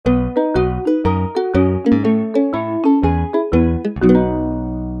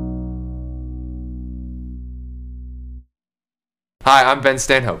Hi, I'm Ben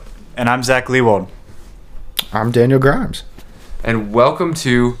Stanhope. And I'm Zach Leewold. I'm Daniel Grimes. And welcome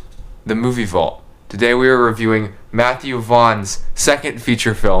to the Movie Vault. Today we are reviewing Matthew Vaughn's second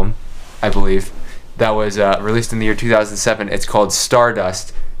feature film, I believe, that was released in the year 2007. It's called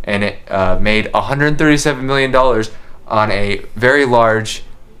Stardust, and it made $137 million on a very large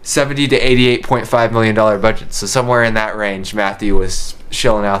 $70 to $88.5 million budget. So somewhere in that range, Matthew was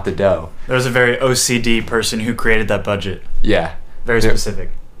shilling out the dough. There was a very OCD person who created that budget. Yeah. Very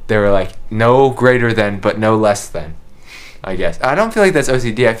specific. They were like, no greater than, but no less than, I guess. I don't feel like that's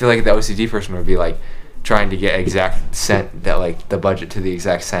OCD. I feel like the OCD person would be like trying to get exact cent, that like the budget to the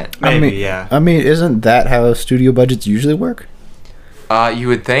exact cent. Maybe, yeah. I mean, isn't that how studio budgets usually work? You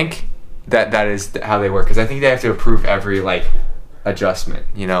would think that is how they work, because I think they have to approve every like adjustment.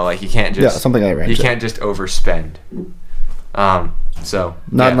 You know, like you can't just something like that. You can't just overspend. So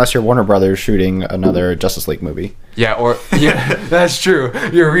not unless you're Warner Brothers shooting another Justice League movie. Yeah, that's true.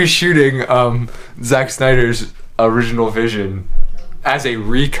 You're reshooting Zack Snyder's original vision as a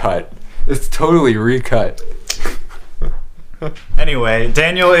recut. It's totally recut. Anyway,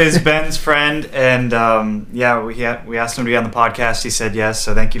 Daniel is Ben's friend, and we asked him to be on the podcast. He said yes,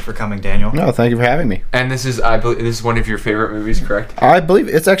 so thank you for coming, Daniel. No, thank you for having me. And this is, I believe, this is one of your favorite movies, correct? I believe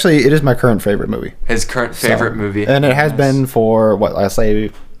it is my current favorite movie. His current favorite movie, and it has been for what I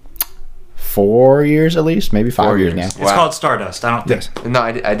say, 4 years at least, maybe 5 years now. It's called Stardust. I don't think. Yes. No,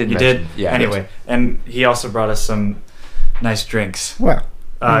 I did. You did. Yeah. Anyway, and he also brought us some nice drinks. Well,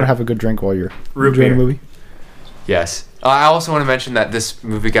 you want to have a good drink while you're root enjoying beer. the movie. Yes. I also want to mention that this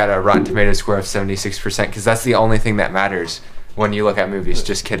movie got a Rotten Tomatoes score of 76%, because that's the only thing that matters when you look at movies.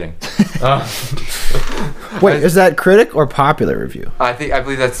 Just kidding. Wait, is that critic or popular review? I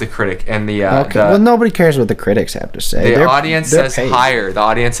believe that's the critic, and the well, nobody cares what the critics have to say. The audience says paid. Higher. The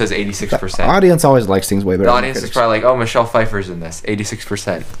audience says 86%. The audience always likes things way better. The audience is probably like, oh, Michelle Pfeiffer's in this.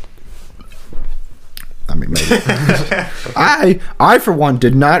 86%. I mean, maybe. I for one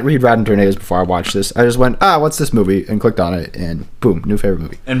did not read Rotten Tomatoes before I watched this. I just went, what's this movie, and clicked on it, and boom, new favorite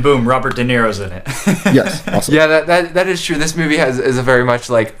movie. And boom, Robert De Niro's in it. Yes, awesome. Yeah, that is true. This movie is a very much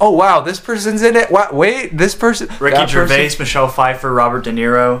like, oh wow, this person's in it. What? Wait, this person. Ricky Gervais, Michelle Pfeiffer, Robert De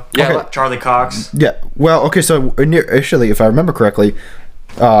Niro. Yeah, okay. Charlie Cox. Yeah. Well, okay. So initially, if I remember correctly,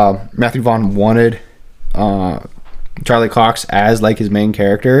 Matthew Vaughn wanted Charlie Cox as like his main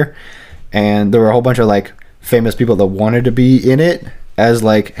character. And there were a whole bunch of like famous people that wanted to be in it as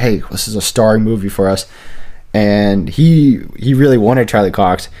like, hey, this is a starring movie for us. And he really wanted Charlie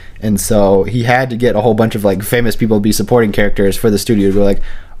Cox, and so he had to get a whole bunch of like famous people to be supporting characters for the studio to go like,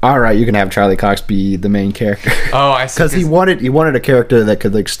 all right, you can have Charlie Cox be the main character. Oh, I see. Because he wanted a character that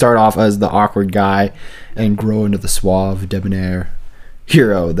could like start off as the awkward guy and grow into the suave, debonair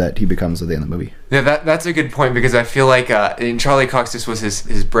hero that he becomes at the end of the movie. Yeah, that's a good point, because I feel like in Charlie Cox, this was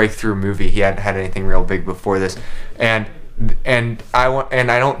his breakthrough movie. He hadn't had anything real big before this, and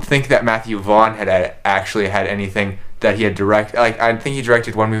I don't think that Matthew Vaughn had actually had anything that he had directed. Like, I think he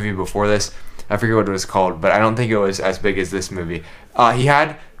directed one movie before this. I forget what it was called, but I don't think it was as big as this movie. He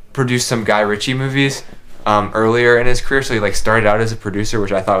had produced some Guy Ritchie movies earlier in his career, so he like started out as a producer,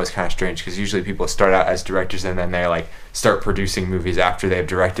 which I thought was kind of strange, because usually people start out as directors and then they like start producing movies after they've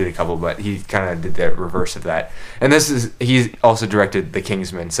directed a couple, but he kind of did the reverse of that. And he's also directed The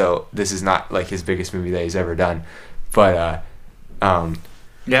Kingsman, so this is not like his biggest movie that he's ever done, but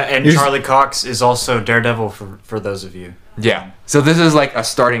yeah, and Charlie Cox is also Daredevil for those of you. Yeah, so this is like a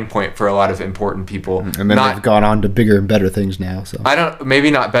starting point for a lot of important people, and then they've gone on to bigger and better things now. So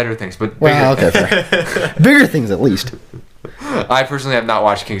maybe not better things, but bigger. Well, okay, fair. Bigger things at least. I personally have not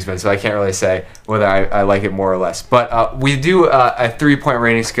watched Kingsman, so I can't really say whether I like it more or less. But we do a 3-point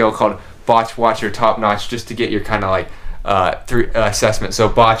rating scale called Botch, Watch, or Top Notch, just to get your kind of like assessment. So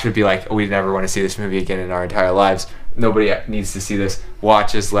Botch would be like, we never want to see this movie again in our entire lives. Nobody needs to see this.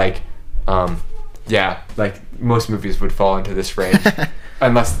 Watch is like, like most movies would fall into this range.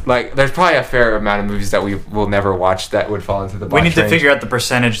 Unless, like, there's probably a fair amount of movies that we will never watch that would fall into the Botch range. We need to range. figure out the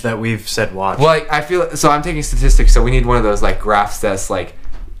percentage that we've said watch. Well, like, I feel so. I'm taking statistics, so we need one of those like graphs that's like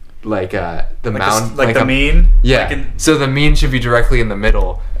the mound, like the mean. Yeah. So the mean should be directly in the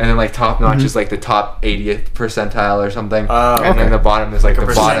middle, and then like top notch is like the top 80th percentile or something, and then the bottom is like the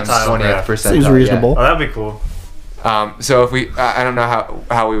bottom 20th percentile. Seems reasonable. Yeah. Oh, that'd be cool. So if we, I don't know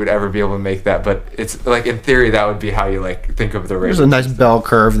how we would ever be able to make that, but it's like in theory that would be how you like think of the rating. There's a nice bell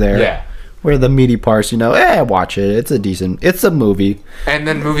curve there. Yeah. Where the meaty parts, watch it. It's a movie. And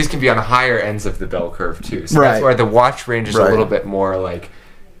then movies can be on the higher ends of the bell curve too. So right. That's why the watch range is a little bit more like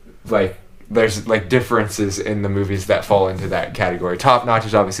there's like differences in the movies that fall into that category. Top Notch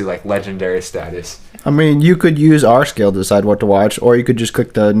is obviously like legendary status. I mean, you could use our scale to decide what to watch, or you could just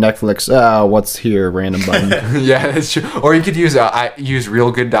click the Netflix, what's here, random button. Yeah, that's true. Or you could use I use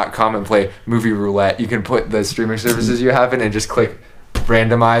realgood.com and play movie roulette. You can put the streaming services you have in and just click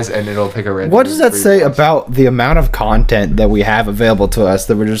randomize, and it'll pick a random. What does that say about the amount of content that we have available to us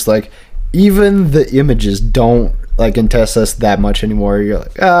that we're just like, even the images don't like interest us that much anymore? You're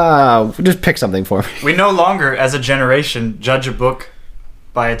like, just pick something for me. We no longer, as a generation, judge a book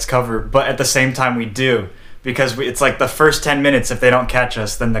by its cover, but at the same time we do, because it's like the first 10 minutes, if they don't catch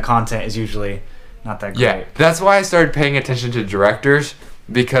us, then the content is usually not that great. Yeah, that's why I started paying attention to directors,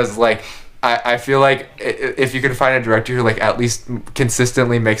 because like I feel like if you can find a director who like at least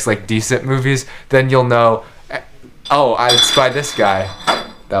consistently makes like decent movies, then you'll know, it's by this guy.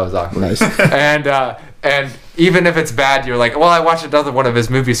 That was awkward. Nice. And even if it's bad, you're like, well, I watched another one of his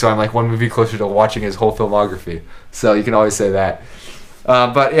movies, so I'm like one movie closer to watching his whole filmography. So you can always say that.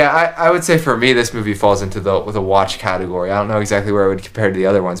 But yeah, I would say for me, this movie falls into the watch category. I don't know exactly where it would compare to the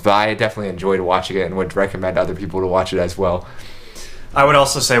other ones, but I definitely enjoyed watching it and would recommend other people to watch it as well. I would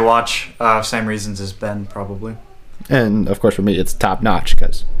also say watch, same reasons as Ben, probably. And of course, for me, it's top notch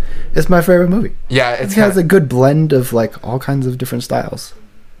because it's my favorite movie. Yeah, it has a good blend of like all kinds of different styles.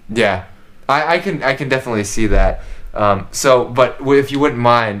 Yeah, I can definitely see that. But if you wouldn't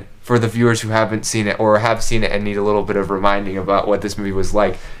mind, for the viewers who haven't seen it or have seen it and need a little bit of reminding about what this movie was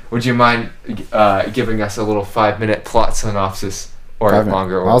like, would you mind giving us a little 5-minute plot synopsis or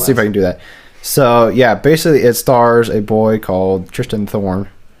longer? Or I'll less? see if I can do that. So yeah, basically it stars a boy called Tristan Thorne.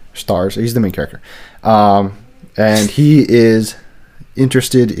 He's the main character, and he is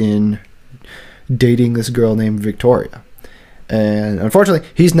interested in dating this girl named Victoria. And unfortunately,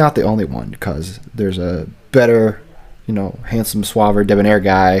 he's not the only one, because there's a better, handsome, suave, debonair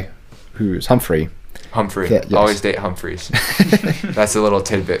guy who's Humphrey. Yes. Always date Humphreys. That's a little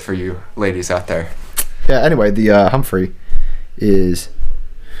tidbit for you ladies out there. Yeah, anyway, the Humphrey is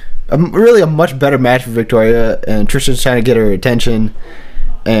really a much better match for Victoria, and Tristan's trying to get her attention,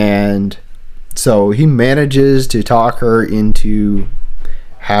 and so he manages to talk her into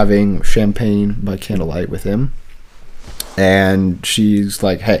having champagne by candlelight with him. And she's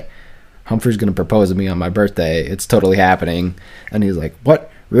like, hey, Humphrey's going to propose to me on my birthday. It's totally happening. And he's like,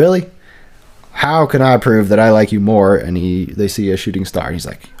 what? Really? How can I prove that I like you more? And they see a shooting star. And he's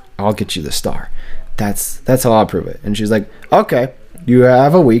like, I'll get you the star. That's how I'll prove it. And she's like, okay, you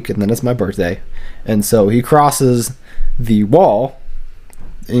have a week, and then it's my birthday. And so he crosses the wall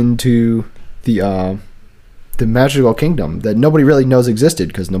into the magical kingdom that nobody really knows existed,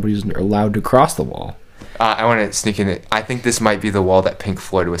 because nobody's allowed to cross the wall. I want to sneak in it. I think this might be the wall that Pink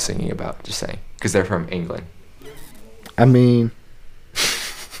Floyd was singing about, just saying, because they're from England. I mean,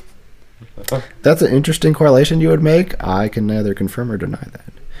 that's an interesting correlation you would make. I can neither confirm or deny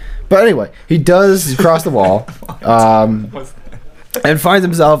that. But anyway, he does cross the wall and finds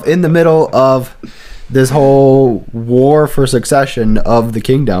himself in the middle of this whole war for succession of the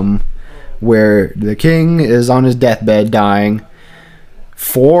kingdom, where the king is on his deathbed dying.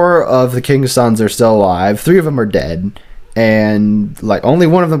 4 of the king's sons are still alive. 3 of them are dead. And like only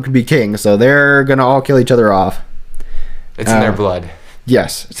one of them can be king, so they're going to all kill each other off. It's in their blood.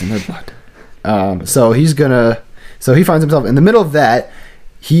 Yes, it's in their blood. So he finds himself in the middle of that.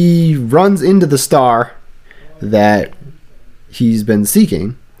 He runs into the star that he's been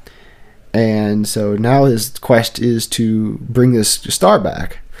seeking. And so now his quest is to bring this star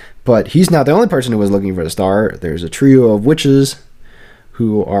back. But he's not the only person who was looking for the star. There's a trio of witches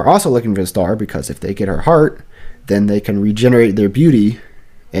who are also looking for the star, because if they get her heart, then they can regenerate their beauty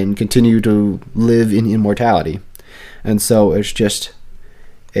and continue to live in immortality. And so it's just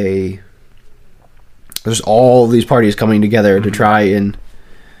there's all these parties coming together to try and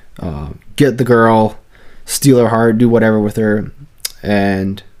get the girl, steal her heart, do whatever with her.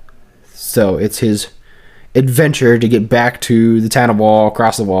 And so it's his adventure to get back to the town of Wall,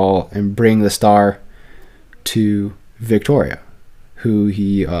 cross the wall, and bring the star to Victoria, who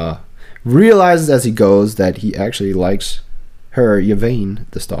he realizes as he goes that he actually likes her, Yvain,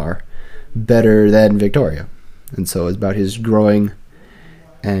 the star, better than Victoria. And so it's about his growing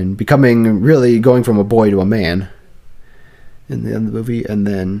and becoming, really going from a boy to a man in the end of the movie. And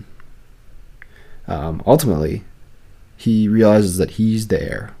then ultimately he realizes that he's the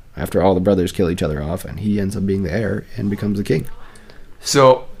heir after all the brothers kill each other off, and he ends up being the heir and becomes the king.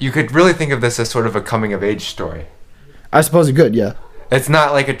 So you could really think of this as sort of a coming of age story. I suppose you could, yeah. It's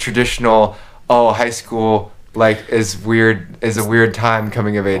not like a traditional, high school is a weird time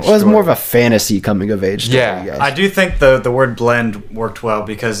coming of age. Well, it's more of a fantasy coming of age story. Yeah, I do think the word blend worked well,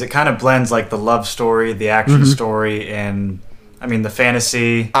 because it kind of blends like the love story, the action story, and I mean, the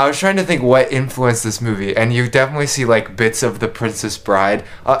fantasy. I was trying to think what influenced this movie, and you definitely see like bits of The Princess Bride.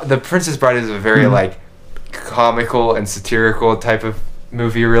 The Princess Bride is a very like comical and satirical type of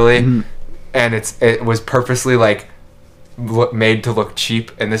movie, really, and it was purposely like made to look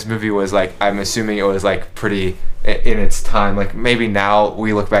cheap. And this movie was like, I'm assuming it was like pretty in its time. Like maybe now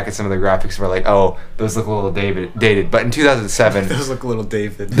we look back at some of the graphics and we're like, oh, those look a little dated. But in 2007, Those look a little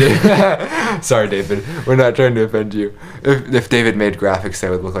David. sorry, David, we're not trying to offend you. If David made graphics, they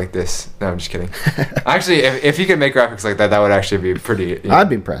would look like this. No, I'm just kidding. Actually, if he could make graphics like that, that would actually be pretty. I'd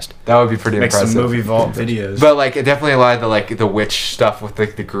be impressed. That would be pretty Make impressive. some movie vault videos. But like, it definitely a lot of the witch stuff with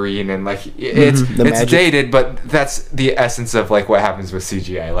like the green and like it's magic. dated, but that's the essence of like what happens with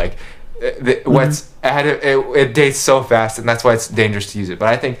CGI. Like what's it dates so fast, and that's why it's dangerous to use it. But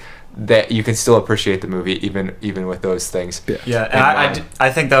I think that you can still appreciate the movie even with those things. Yeah, and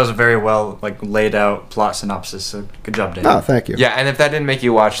I think that was a very well like laid out plot synopsis. So good job, Dave. Oh, thank you. Yeah, and if that didn't make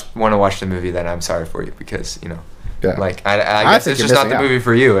you want to watch the movie, then I'm sorry for you, because Yeah. like I guess think it's you're just not the missing out. movie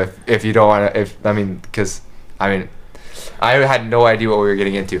for you if you don't want to. Because I had no idea what we were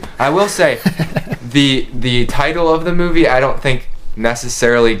getting into. I will say, the title of the movie I don't think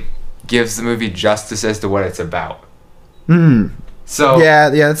necessarily gives the movie justice as to what it's about. So Yeah,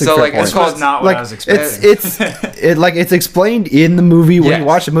 that's a so fair like point. it's This was called not what Like I was expecting. it's explained in the movie. When Yes. you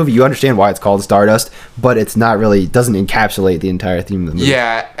watch the movie, you understand why it's called Stardust, but it's not really doesn't encapsulate the entire theme of the movie.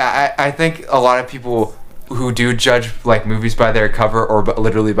 Yeah, I think a lot of people who do judge like movies by their cover or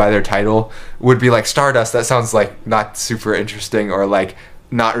literally by their title would be like, Stardust, that sounds like not super interesting or like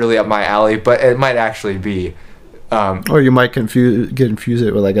not really up my alley, but it might actually be. Or you might confuse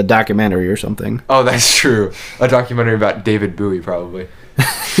it with like a documentary or something. Oh, that's true. A documentary about David Bowie, probably.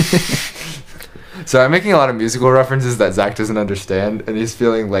 So I'm making a lot of musical references that Zach doesn't understand, and he's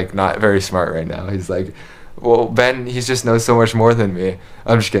feeling like not very smart right now. He's like, well, Ben, he just knows so much more than me.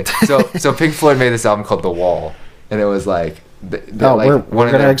 I'm just kidding. So Pink Floyd made this album called The Wall, and it was like, We're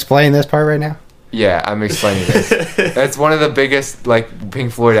gonna explain this part right now. Yeah, I'm explaining this. It's one of the biggest like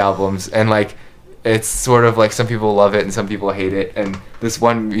Pink Floyd albums, and like it's sort of like some people love it and some people hate it. And this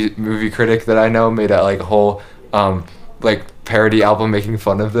one movie critic that I know made a whole like parody album making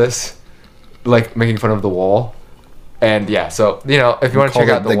fun of this, like making fun of The Wall. And yeah, so if you want to check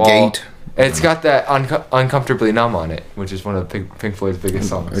out The Wall, Gate. it's got that Uncomfortably Numb on it, which is one of Pink Floyd's biggest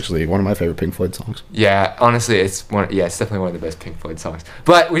songs. Actually, one of my favorite Pink Floyd songs. Yeah, honestly, it's definitely one of the best Pink Floyd songs.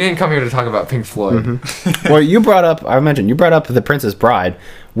 But we didn't come here to talk about Pink Floyd. Well, you brought up The Princess Bride,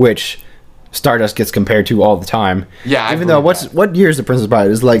 which Stardust gets compared to all the time. Yeah, I even though believe that. what year is The Princess Bride?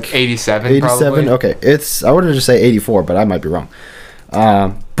 It's like 87, 87. probably. Okay, I wanted to say 84, but I might be wrong.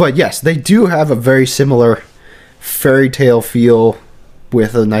 But yes, they do have a very similar fairy tale feel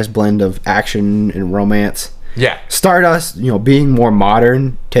with a nice blend of action and romance. Yeah. Stardust, being more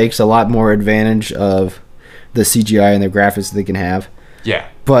modern, takes a lot more advantage of the CGI and the graphics they can have. Yeah.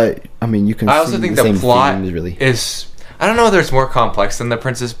 But I mean, you can. I also see think the the same plot themes, is. I don't know whether it's more complex than The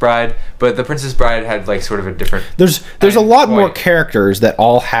Princess Bride, but The Princess Bride had like sort of a different. There's a lot more point. characters that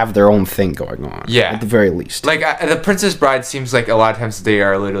all have their own thing going on. Yeah. At the very least. Like The Princess Bride seems like a lot of times they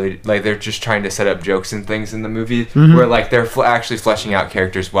are literally like they're just trying to set up jokes and things in the movie, where like they're actually fleshing out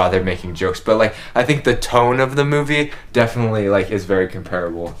characters while they're making jokes. But like I think the tone of the movie definitely like is very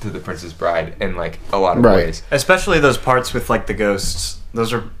comparable to The Princess Bride in like a lot of Right. ways. Especially those parts with like the ghosts.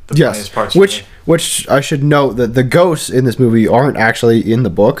 Those are the Yes, funniest parts. for me. which I should note that the ghosts in this movie aren't actually in the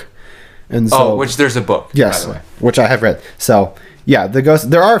book, and so Which there's a book. yes, by the way. which I have read. So yeah, the ghosts.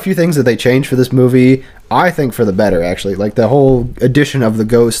 There are a few things that they changed for this movie. I think for the better, actually. Like the whole addition of the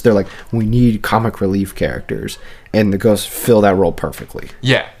ghosts, they're like, we need comic relief characters, and the ghosts fill that role perfectly.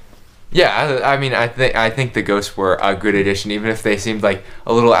 Yeah. Yeah, I mean, I think the ghosts were a good addition, even if they seemed like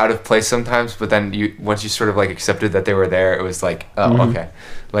a little out of place sometimes. But then once you sort of like accepted that they were there, it was like, oh, okay,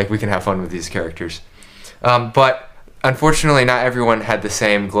 like we can have fun with these characters. But unfortunately, not everyone had the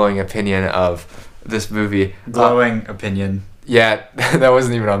same glowing opinion of this movie. Glowing opinion. Yeah, that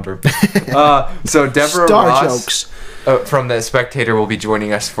wasn't even on purpose. So Deborah Star Ross jokes. from The Spectator will be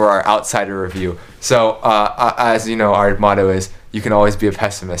joining us for our outsider review. So as you know, our motto is you can always be a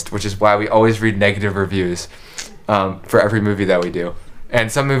pessimist, which is why we always read negative reviews for every movie that we do. And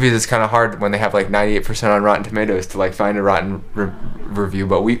some movies it's kind of hard when they have like 98% on Rotten Tomatoes to like find a rotten review,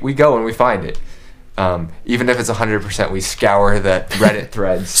 but we go and we find it. Even if it's 100%, we scour the Reddit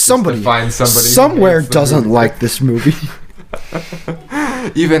threads just to find somebody who somewhere hates the doesn't movie. like this movie.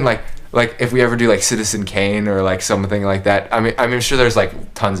 Even like if we ever do like Citizen Kane or like something like that, I'm sure there's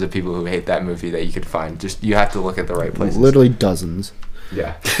like tons of people who hate that movie that you could find. Just you have to look at the right places. Literally dozens.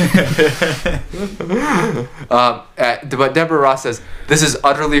 Yeah. But Deborah Ross says, "This is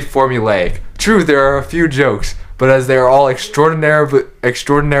utterly formulaic. True, there are a few jokes, but as they are all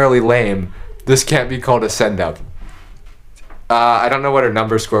extraordinarily lame, this can't be called a send-up." I don't know what her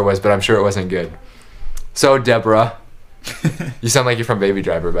number score was, but I'm sure it wasn't good. So, Deborah, you sound like you're from Baby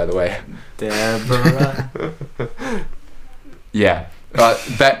Driver, by the way. Deborah. Yeah.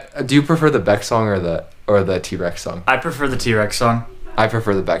 Do you prefer the Beck song or the T-Rex song? I prefer the T-Rex song. I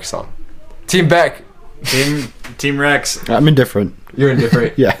prefer the Beck song. Team Beck. Team Rex. I'm indifferent. You're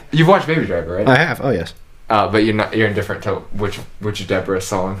indifferent. Yeah. You've watched Baby Driver, right? I have. Oh yes. But you're indifferent to which Deborah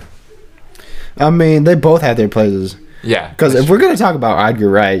song. I mean, they both had their places. Yeah. Because if we're gonna talk about Edgar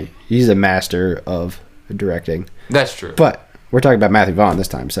Wright, he's a master of directing. That's true. But we're talking about Matthew Vaughn this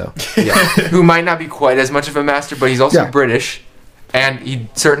time, so. Yeah. Who might not be quite as much of a master, but he's also British, and he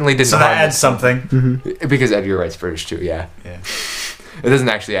certainly didn't. So that adds something. Because Edgar Wright's British too. Yeah. Yeah. It doesn't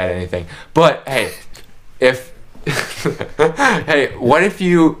actually add anything. But hey, if hey, what if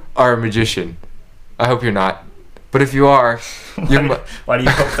you are a magician? I hope you're not. But if you are, why do you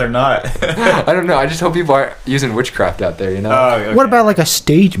hope they're not? I don't know. I just hope people aren't using witchcraft out there, you know? Oh, okay. What about like a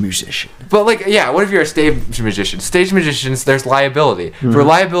stage musician? But like, yeah, what if you're a stage magician? Stage magicians, there's liability. For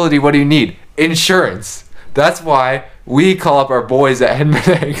liability, what do you need? Insurance. That's why we call up our boys at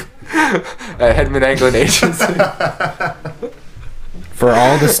Hedman Anglin Agency. For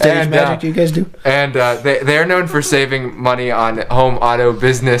all the stage magic you guys do? And they're known for saving money on home auto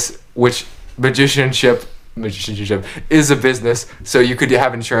business, which magicianship is a business, so you could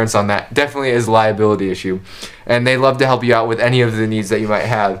have insurance on that. Definitely is a liability issue, and they love to help you out with any of the needs that you might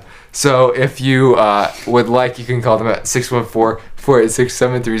have. So if you would like, you can call them at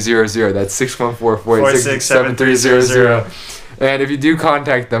 614-486-7300. That's 614-486-7300. And if you do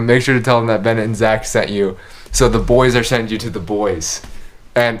contact them, make sure to tell them that Bennett and Zach sent you, so the boys are sending you to the boys.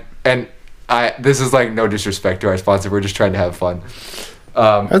 And this is like no disrespect to our sponsor, we're just trying to have fun.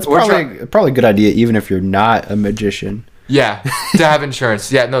 That's probably a good idea, even if you're not a magician. Yeah, to have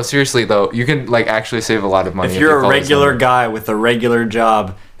insurance. Yeah, no, seriously though, you can like actually save a lot of money. If you're a regular guy with a regular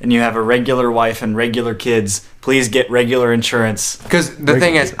job and you have a regular wife and regular kids, please get regular insurance. Because the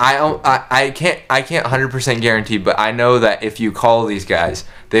thing is, I can't 100% guarantee, but I know that if you call these guys,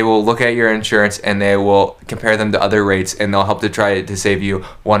 they will look at your insurance and they will compare them to other rates, and they'll help to try to save you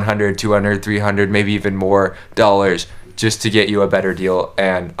 $100, $200, $300, maybe even more dollars, just to get you a better deal.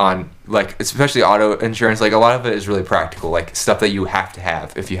 And on like especially auto insurance, like a lot of it is really practical, like stuff that you have to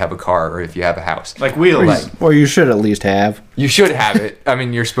have if you have a car or if you have a house, like wheels. Or you should at least have. You should have it. I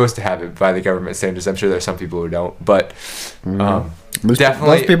mean, you're supposed to have it by the government standards. I'm sure there's some people who don't, but definitely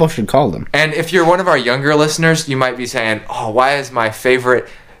most people should call them. And if you're one of our younger listeners, you might be saying, "Oh, why is my favorite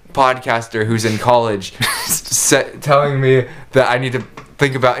podcaster who's in college telling me that I need to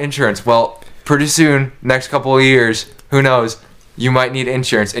think about insurance?" Well, pretty soon, next couple of years, who knows, you might need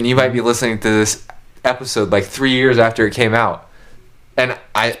insurance, and you might be listening to this episode like 3 years after it came out. And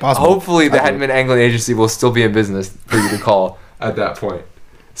hopefully the Hedman Anglin Agency will still be in business for you to call at that point.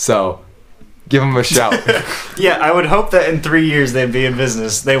 So give them a shout. Yeah, I would hope that in 3 years they'd be in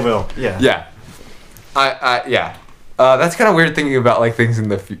business. They will. Yeah. Yeah. Yeah. That's kind of weird thinking about like things in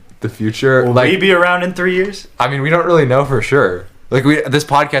the future. Will we be around in 3 years? I mean, we don't really know for sure. Like this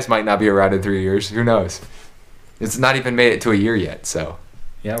podcast might not be around in 3 years. Who knows? It's not even made it to a year yet, so.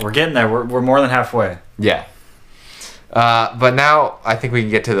 Yeah, we're getting there. We're more than halfway. Yeah. But now I think we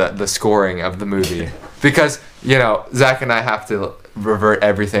can get to the scoring of the movie. Because, you know, Zach and I have to revert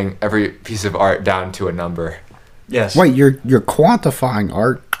every piece of art down to a number. Yes. Wait, you're quantifying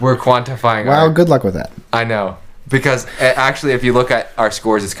art? We're quantifying art. Wow, good luck with that. I know. Because actually, if you look at our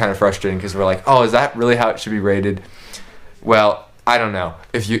scores, it's kind of frustrating because we're like, oh, is that really how it should be rated? Well, I don't know.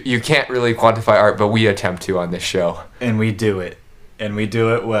 If you can't really quantify art, but we attempt to on this show. And we do it. And we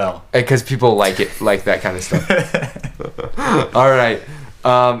do it well. Because people like that kind of stuff. All right.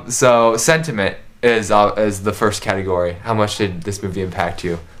 So sentiment is the first category. How much did this movie impact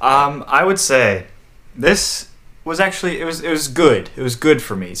you? I would say this was actually it was good. It was good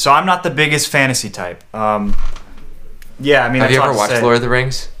for me. So I'm not the biggest fantasy type. Yeah, I mean, have you ever watched Lord of the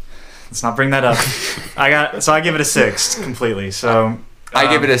Rings? Let's not bring that up. I give it a 6 completely. So I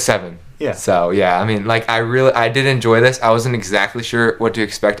give it a 7. Yeah. So yeah, I mean, like I did enjoy this. I wasn't exactly sure what to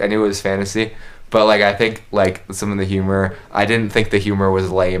expect. I knew it was fantasy, but like I think like some of the humor, I didn't think the humor was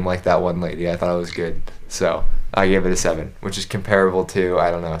lame like that one lady. I thought it was good. So I gave it a 7, which is comparable to,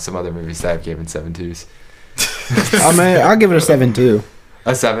 I don't know, some other movies that I've given 7.2s. I mean, I'll give it a 7 too.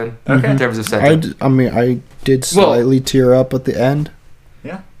 A 7? Okay. In terms of sentiment. I did slightly tear up at the end.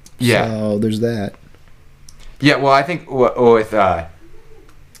 Yeah. Yeah. So there's that. Yeah, well, I think with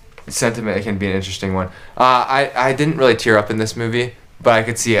sentiment, it can be an interesting one. I didn't really tear up in this movie, but I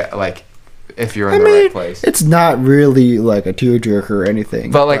could see it like if you're in the right place. It's not really like a tearjerker or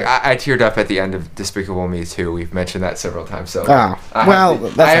anything. But like I teared up at the end of Despicable Me 2. We've mentioned that several times. So I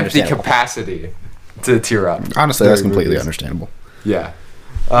have the capacity to tear up. Honestly, that's completely understandable. Yeah.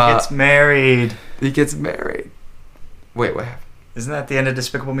 He gets married. He gets married. Wait, what happened? Isn't that the end of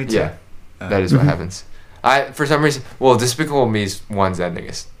Despicable Me 2? Yeah, that is what happens. For some reason, Despicable Me's 1's ending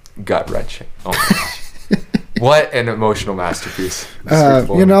is gut wrenching. Oh my gosh. What an emotional masterpiece.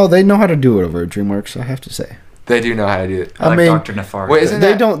 They know how to do it over at DreamWorks, I have to say. They do know how to do it. I like Dr. Nefari. Wait,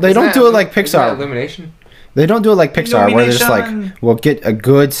 they don't do it like Pixar. Illumination? They don't do it like Pixar, where they're just like, we'll get a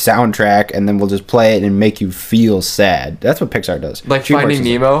good soundtrack and then we'll just play it and make you feel sad. That's what Pixar does. Like Finding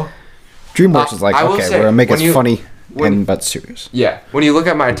Nemo? DreamWorks is like, okay, we're gonna make it funny but serious. Yeah. When you look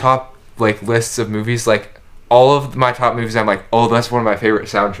at my top like lists of movies, like all of my top movies, I'm like, oh, that's one of my favorite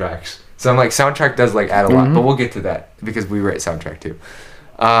soundtracks. So I'm like, soundtrack does like add a lot, but we'll get to that because we rate soundtrack too.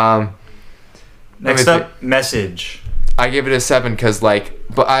 Next up, Message. I gave it a 7 because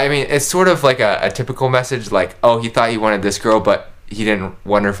but I mean, it's sort of like a typical message, like, oh, he thought he wanted this girl, but he didn't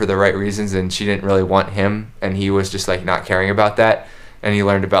want her for the right reasons, and she didn't really want him, and he was just like not caring about that, and he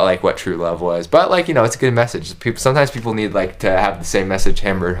learned about like what true love was. But like, it's a good message. Sometimes people need like to have the same message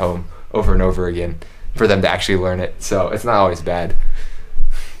hammered home over and over again for them to actually learn it. So it's not always bad.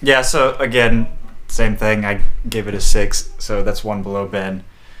 Yeah, so again, same thing. I gave it a 6, so that's one below Ben,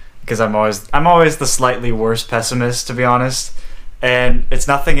 because I'm always the slightly worse pessimist, to be honest. And it's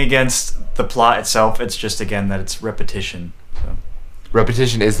nothing against the plot itself. It's just again that it's repetition. So.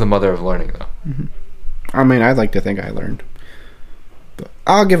 Repetition is the mother of learning, though. Mm-hmm. I mean, I'd like to think I learned, but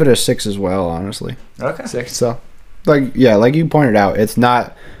I'll give it a 6 as well, honestly. Okay, 6. So, like you pointed out, it's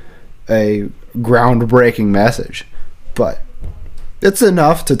not a groundbreaking message, but it's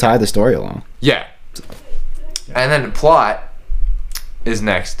enough to tie the story along. Yeah. And then plot is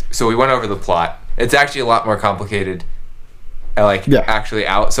next. So we went over the plot. It's actually a lot more complicated. Actually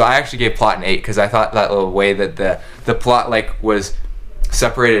out. So I actually gave plot an 8 because I thought that little way that the plot was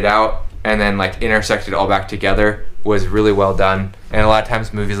separated out and then intersected all back together was really well done. And a lot of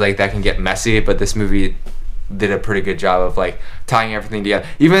times movies like that can get messy, but this movie did a pretty good job of tying everything together.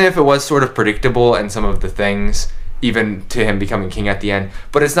 Even if it was sort of predictable and some of the things, even to him becoming king at the end,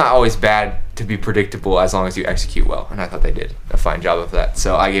 but it's not always bad to be predictable as long as you execute well, and I thought they did a fine job of that,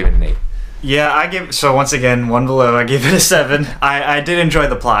 so I gave it an 8. Yeah, so once again, one below, I gave it a 7. I did enjoy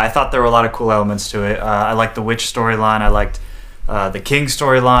the plot. I thought there were a lot of cool elements to it. I liked the witch storyline. I liked the king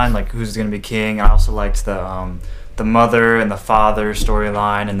storyline, like who's going to be king. I also liked the mother and the father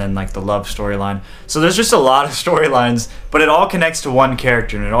storyline, and then the love storyline. So there's just a lot of storylines, but it all connects to one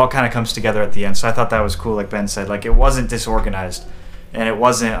character, and it all kind of comes together at the end. So I thought that was cool, like Ben said. It wasn't disorganized, and it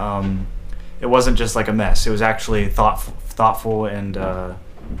wasn't just a mess. It was actually thoughtful, and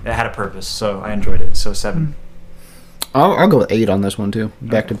it had a purpose. So I enjoyed it. So 7. I'll go with 8 on this one too.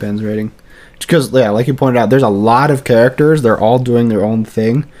 Back to Ben's rating, because like you pointed out, there's a lot of characters. They're all doing their own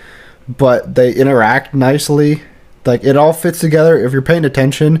thing, but they interact nicely. It all fits together. If you're paying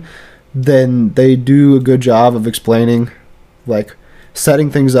attention, then they do a good job of explaining, setting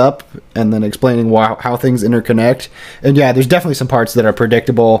things up and then explaining how things interconnect. And yeah, there's definitely some parts that are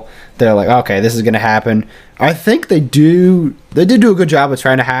predictable. They're okay, this is going to happen. I think they did do a good job of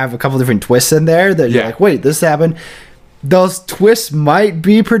trying to have a couple different twists in there that you're wait, this happened. Those twists might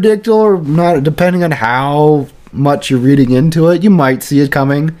be predictable or not, depending on how much you're reading into it. You might see it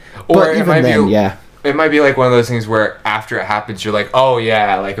coming. Or but even then, yeah. It might be one of those things where after it happens, you're oh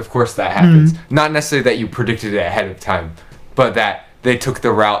yeah, of course that happens. Mm-hmm. Not necessarily that you predicted it ahead of time, but that they took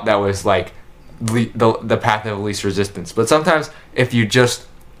the route that was the path of least resistance. But sometimes if you just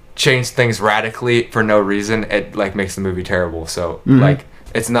change things radically for no reason, it makes the movie terrible. So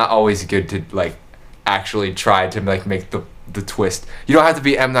it's not always good to actually try to make the twist. You don't have to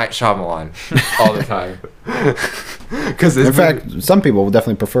be M. Night Shyamalan all the time. Because in fact, some people would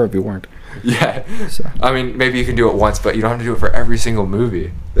definitely prefer if you weren't. Yeah. So. I mean, maybe you can do it once, but you don't have to do it for every single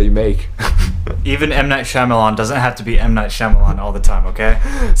movie that you make. Even M. Night Shyamalan doesn't have to be M. Night Shyamalan all the time, okay?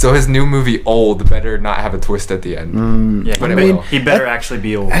 So his new movie, Old, better not have a twist at the end. Yeah, but he better actually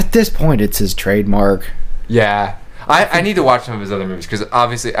be old. At this point, it's his trademark. Yeah. I need to watch some of his other movies, because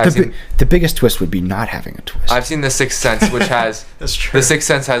obviously the biggest twist would be not having a twist. I've seen The Sixth Sense, which has... That's true. The Sixth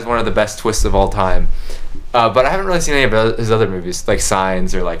Sense has one of the best twists of all time. But I haven't really seen any of his other movies, like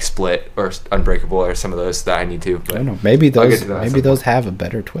Signs or Split or Unbreakable or some of those that I need to. But I don't know. Maybe those have a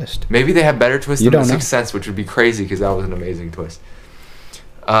better twist. Maybe they have better twists than The Sixth Sense, which would be crazy because that was an amazing twist.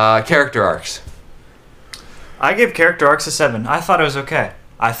 Character arcs. I give character arcs a 7. I thought it was okay.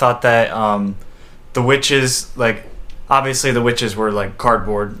 I thought that the witches, like, obviously the witches were like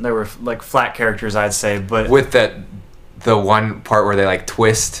cardboard. They were like flat characters, I'd say, but with the one part where they like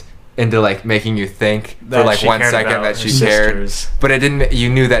twist into like making you think for That like she 1 cared second about that her she cared, sisters. but it didn't. You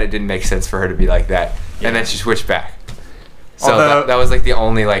knew that it didn't make sense for her to be like that, and then she switched back. So Although- that was like the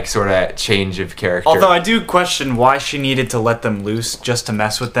only like sort of change of character. although I do question why she needed to let them loose just to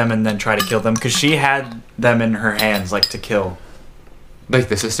mess with them and then try to kill them, because she had them in her hands, like, to kill. like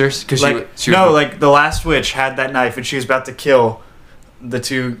the sisters, because Like, she no, was, like the last witch had that knife and she was about to kill the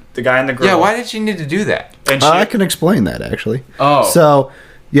guy and the girl. yeah. Why did she need to do that? And she, I can explain that actually. Oh, So,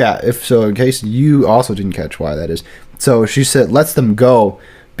 yeah, in case you also didn't catch why that is. So she said lets them go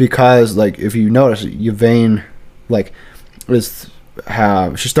because, like, if you notice, Yvain, like, is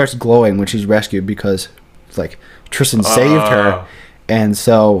how she starts glowing when she's rescued because, like, Tristan saved her, and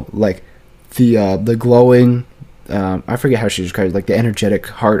so, like, the glowing, I forget how she described it, like the energetic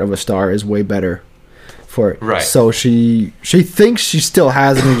heart of a star is way better for it. Right. So she thinks she still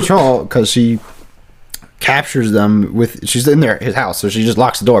has it in control because she captures them she's in his house, so she just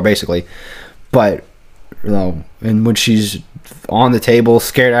locks the door basically. But and when she's on the table,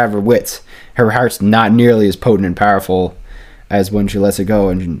 scared out of her wits, her heart's not nearly as potent and powerful as when she lets it go,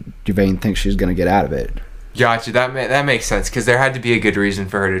 and Yvain thinks she's gonna get out of it. gotcha. That makes sense because there had to be a good reason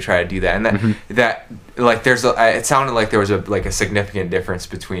for her to try to do that, and that like it sounded like there was a significant difference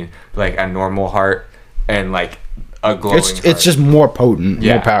between like a normal heart and like a glowing heart. It's just more potent,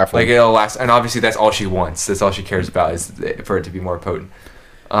 more powerful. Like it'll last, and obviously that's all she wants. That's all she cares about is for it to be more potent.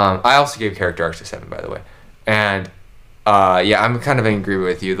 I also gave character arcs a 7, by the way, and yeah, I'm kind of in agreement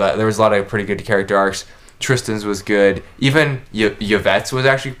with you. There was a lot of pretty good character arcs. Tristan's was good. Even Yvette's was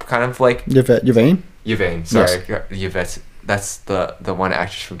actually kind of like Yvain? Yvain. Sorry, Yvette's. That's the one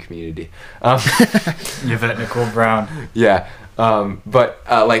actress from Community. Yvette Nicole Brown. Yeah, but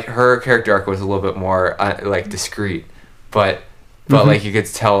like her character arc was a little bit more like discreet, but like you could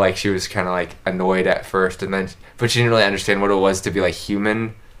tell like she was kind of like annoyed at first, and then but she didn't really understand what it was to be like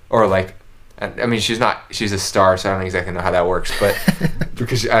human or like. I mean, she's a star, so I don't exactly know how that works, but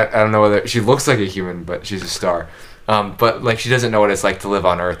because I don't know whether she looks like a human, but she's a star. But like she doesn't know what it's like to live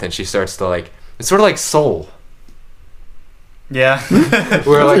on Earth, and she starts to like it's sort of like Soul. Yeah.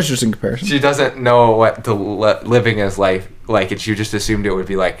 Where like Interesting comparison. she doesn't know what living as life like, and she just assumed it would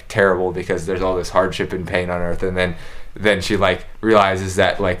be like terrible because there's all this hardship and pain on Earth, and then she like realizes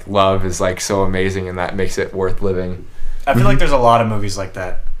that like love is like so amazing, and that makes it worth living. I feel like there's a lot of movies like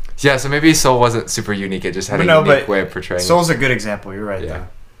that. Yeah, so maybe Soul wasn't super unique. It just had a unique way of portraying. Soul's a good example. You're right. Yeah.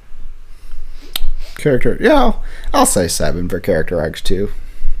 Character, yeah, I'll say 7 for character arcs too.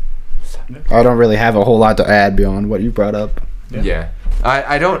 I don't really have a whole lot to add beyond what you brought up. Yeah.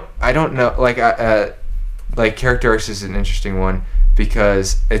 I don't know, like character arcs is an interesting one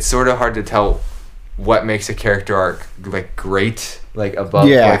because it's sort of hard to tell what makes a character arc like great, like above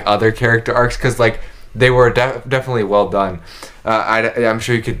like other character arcs, because like they were definitely well done. I'm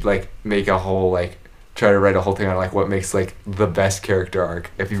sure you could like make a whole like try to write a whole thing on like what makes like the best character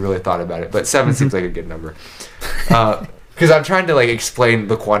arc if you really thought about it, but 7 seems like a good number. Because I'm trying to like explain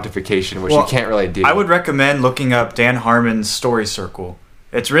the quantification, which you can't really do. I would recommend looking up Dan Harmon's story circle.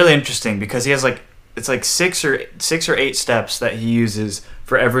 It's really interesting because he has like it's like six or 8 steps that he uses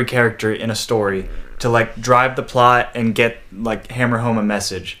for every character in a story to like drive the plot and get like hammer home a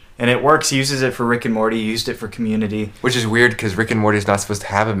message. And it works. He uses it for Rick and Morty. He used it for Community. Which is weird because Rick and Morty is not supposed to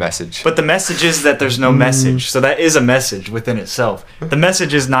have a message. But the message is that there's no message. So that is a message within itself. The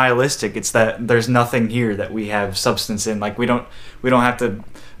message is nihilistic. It's that there's nothing here that we have substance in. Like we don't have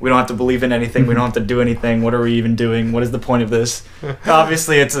to believe in anything. We don't have to do anything. What are we even doing? What is the point of this?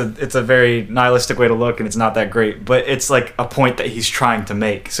 Obviously, it's a very nihilistic way to look, and it's not that great. But it's like a point that he's trying to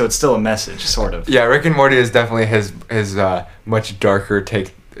make. So it's still a message, sort of. Yeah, Rick and Morty is definitely his much darker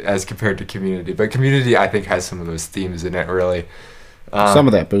take as compared to Community, but Community I think has some of those themes in it really. Some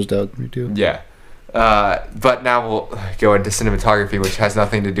of that buzzed out me too. Yeah, but now we'll go into cinematography, which has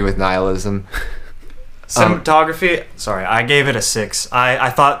nothing to do with nihilism. Cinematography, sorry, I gave it a 6. I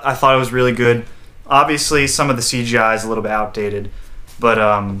thought it was really good. Obviously, some of the CGI is a little bit outdated, but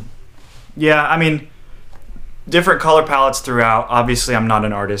yeah, I mean, different color palettes throughout. Obviously, I'm not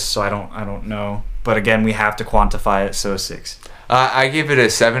an artist, so I don't know. But again, we have to quantify it, so 6. I gave it a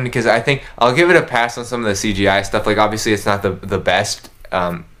 7 because I think I'll give it a pass on some of the CGI stuff. Like obviously, it's not the best,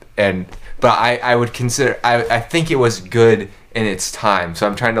 but I would consider I think it was good in its time. So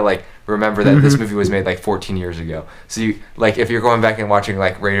I'm trying to like remember that this movie was made like 14 years ago. So you like if you're going back and watching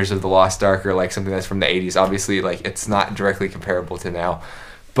like Raiders of the Lost Ark or like something that's from the 80s, obviously like it's not directly comparable to now.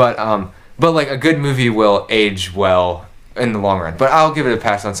 But like a good movie will age well in the long run. But I'll give it a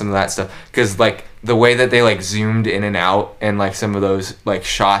pass on some of that stuff because like the way that they like zoomed in and out and like some of those like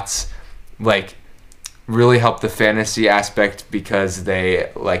shots like really helped the fantasy aspect because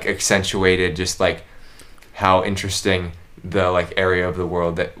they like accentuated just like how interesting the like area of the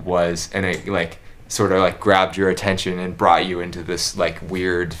world that was, and it like sort of like grabbed your attention and brought you into this like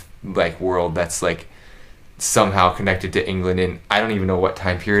weird like world that's like somehow connected to England, and I don't even know what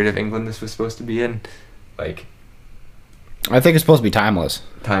time period of England this was supposed to be in. Like, I think it's supposed to be timeless.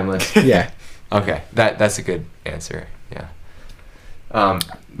 Timeless. Yeah. Okay, that's a good answer. Yeah.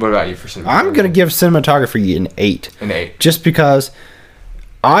 What about you for cinematography? I'm gonna give cinematography an 8. An 8. Just because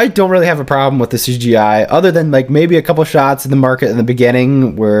I don't really have a problem with the CGI, other than like maybe a couple shots in the market in the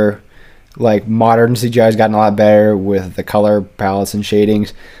beginning where like modern CGI has gotten a lot better with the color palettes and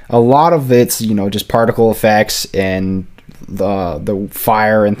shadings. A lot of it's, you know, just particle effects and the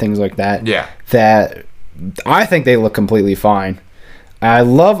fire and things like that. Yeah. That I think they look completely fine. I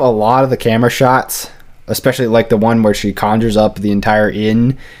love a lot of the camera shots, especially like the one where she conjures up the entire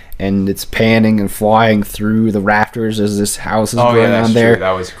inn and it's panning and flying through the rafters as this house is going on there. True.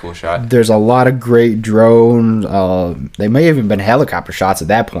 That was a cool shot. There's a lot of great drone. They may have even been helicopter shots at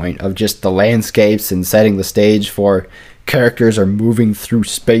that point of just the landscapes and setting the stage for characters are moving through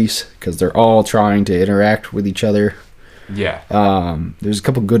space because they're all trying to interact with each other. Yeah. There's a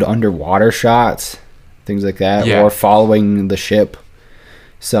couple good underwater shots, things like that, Yeah. or following the ship.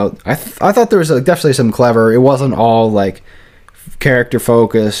 So I thought there was definitely some clever. It wasn't all like character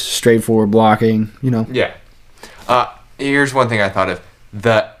focus, straightforward blocking, you know. Yeah. Here's one thing I thought of.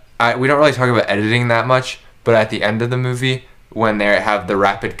 We don't really talk about editing that much, but at the end of the movie, when they have the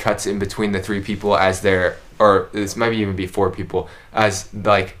rapid cuts in between the 3 people as they're, or this might even be 4 people, as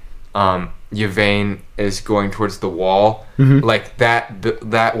like Yvain is going towards the wall, like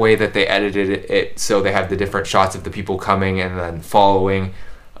that way that they edited it so they have the different shots of the people coming and then following,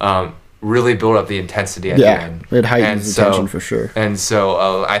 really build up the intensity at the end. It heightens the tension for sure. And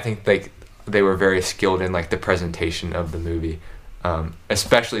so I think like they were very skilled in like the presentation of the movie,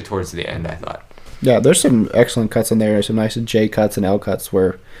 especially towards the end, I thought. Yeah, there's some excellent cuts in there. There's some nice J cuts and L cuts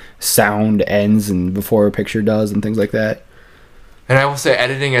where sound ends and before a picture does and things like that. And I will say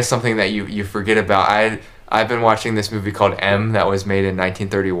editing is something that you forget about. I've been watching this movie called M that was made in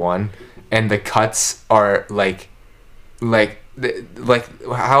 1931, and the cuts are like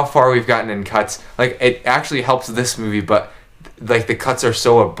how far we've gotten in cuts. Like it actually helps this movie, but like the cuts are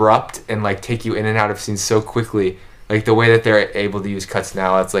so abrupt and like take you in and out of scenes so quickly. Like the way that they're able to use cuts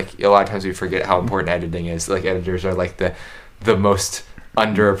now, it's like a lot of times we forget how important editing is. Like editors are like the most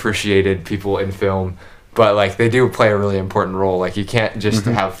underappreciated people in film, but like they do play a really important role. Like you can't just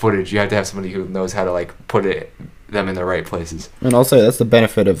have footage; you have to have somebody who knows how to like put them in the right places. And I'll say that's the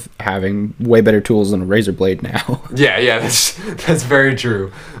benefit of having way better tools than a razor blade now. Yeah, that's very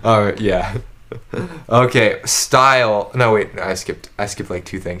true. Yeah. Okay, style. No, wait, I skipped like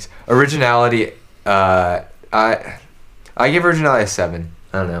 2 things. Originality. I give originality a 7.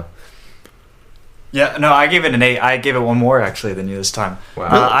 I don't know. Yeah, no, I gave it an 8. I gave it one more actually than you this time.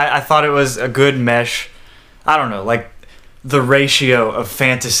 Wow. I thought it was a good mesh. I don't know, like the ratio of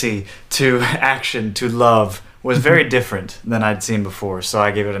fantasy to action to love was very different than I'd seen before, so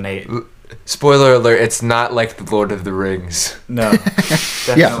I gave it an 8. Spoiler alert, it's not like the Lord of the Rings. No,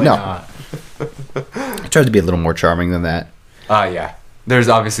 definitely not. I tried to be a little more charming than that. Yeah. There's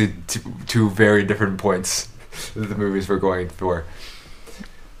obviously two very different points that the movies were going for.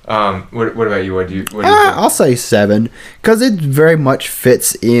 What about you? What do you think? I'll say 7 because it very much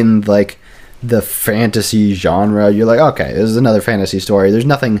fits in like the fantasy genre. You're like, okay, this is another fantasy story. There's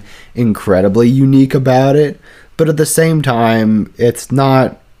nothing incredibly unique about it, but at the same time, it's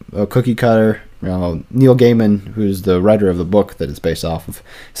not a cookie cutter. Neil Gaiman, who's the writer of the book that it's based off of,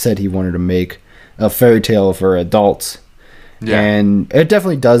 said he wanted to make a fairy tale for adults. Yeah. And it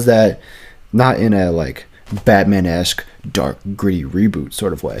definitely does that, not in a like Batman-esque dark gritty reboot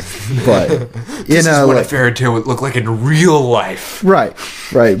sort of way, but this is what a fairy tale would look like in real life. Right.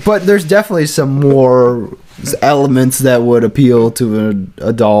 But there's definitely some more elements that would appeal to an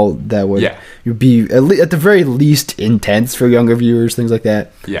adult that would be at the very least intense for younger viewers, things like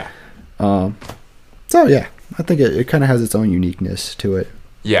that. Yeah. So yeah, I think it kind of has its own uniqueness to it.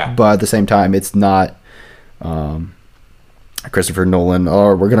 Yeah. But at the same time, it's not Christopher Nolan,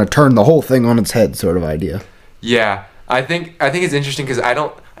 or we're gonna turn the whole thing on its head sort of idea. Yeah, I think it's interesting because I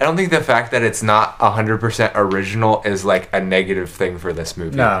don't think the fact that it's not 100% original is like a negative thing for this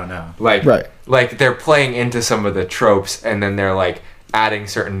movie. No. Like they're playing into some of the tropes and then they're like adding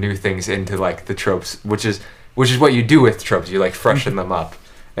certain new things into like the tropes, which is what you do with tropes. You like freshen them up.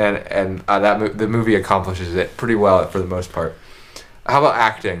 and the movie accomplishes it pretty well for the most part. How about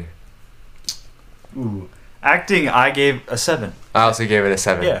acting? Ooh. Acting, I gave a 7. I also gave it a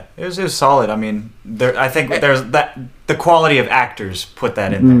 7. Yeah, it was solid. I mean, I think there's that the quality of actors put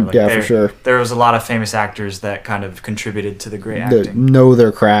that in there. Like yeah, for sure. There was a lot of famous actors that kind of contributed to the great That acting. know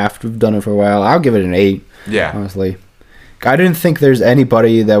their craft. We've done it for a while. I'll give it an 8. Yeah. Honestly, I didn't think there's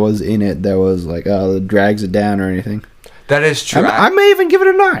anybody that was in it that was like, oh, that drags it down or anything. That is true. I may even give it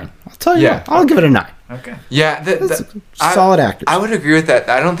a 9. I'll tell you. Yeah. What, I'll give it a 9. Okay. Yeah, Solid actors. I would agree with that.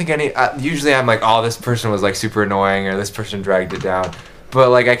 I don't think any. Usually, I'm like, oh, this person was like super annoying, or this person dragged it down. But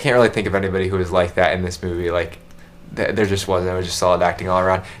like, I can't really think of anybody who was like that in this movie. Like, there just wasn't. It was just solid acting all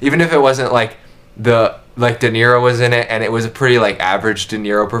around. Even if it wasn't like De Niro was in it, and it was a pretty like average De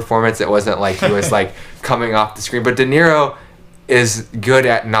Niro performance. It wasn't like he was like coming off the screen. But De Niro is good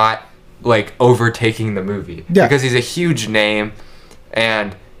at not like overtaking the movie because he's a huge name,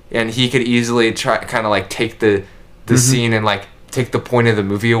 and he could easily try kind of like take the scene and like take the point of the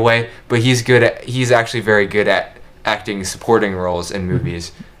movie away. But he's actually very good at acting supporting roles in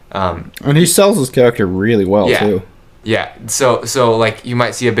movies. And he sells his character really well too. Yeah. So like you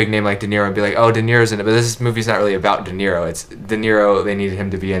might see a big name like De Niro and be like, oh, De Niro's in it, but this movie's not really about De Niro. It's De Niro. They needed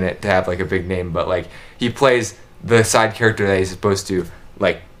him to be in it to have like a big name, but like he plays the side character that he's supposed to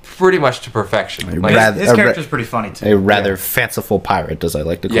like pretty much to perfection. Like, his character's pretty funny too. A rather fanciful pirate, as I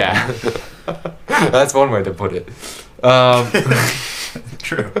like to call him. That's one way to put it.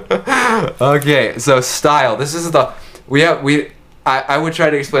 True. Okay, so style. This is I would try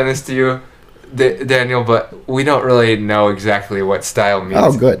to explain this to you, Daniel, but we don't really know exactly what style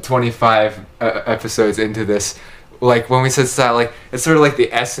means. Oh, good. 25 episodes into this. Like, when we said style, like, it's sort of like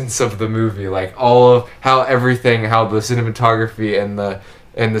the essence of the movie. Like, all of how the cinematography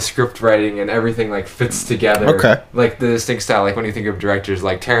and the script writing and everything, like, fits together. Okay. Like, the distinct style. Like, when you think of directors,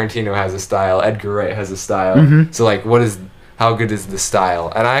 like, Tarantino has a style. Edgar Wright has a style. Mm-hmm. So, like, how good is the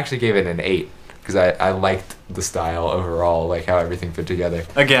style? And I actually gave it an 8. Because I liked the style overall, like how everything fit together.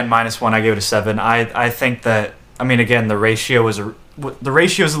 Again, -1. I gave it a 7. I think that, I mean, again, the ratio is a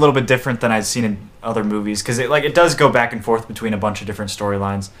little bit different than I'd seen in other movies because it does go back and forth between a bunch of different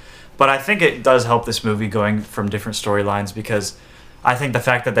storylines. But I think it does help this movie going from different storylines because I think the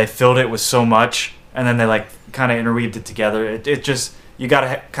fact that they filled it with so much and then they like kind of interweaved it together, it just, you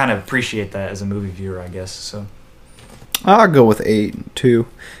gotta kind of appreciate that as a movie viewer, I guess. So. I'll go with 8 too,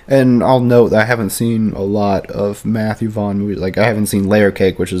 and I'll note that I haven't seen a lot of Matthew Vaughn movies. Like I haven't seen Layer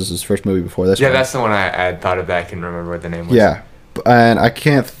Cake, which is his first movie before this. Yeah, one. that's the one I had thought of. That I can remember what the name was. Yeah, and I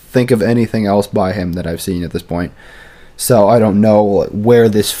can't think of anything else by him that I've seen at this point. So I don't know where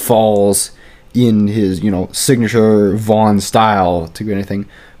this falls in his signature Vaughn style to do anything,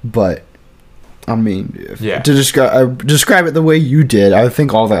 but. I mean, to describe it the way you did, I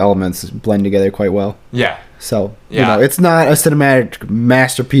think all the elements blend together quite well. Yeah. So, it's not a cinematic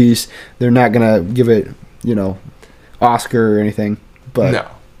masterpiece. They're not going to give it, Oscar or anything. But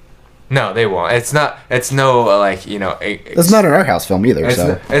No, they won't. It's not, it's no, it's not an art house film either, it's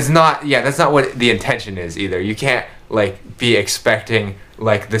not, that's not what the intention is either. You can't, be expecting,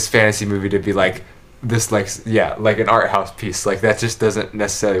 this fantasy movie to be, this like an art house piece. Like that just doesn't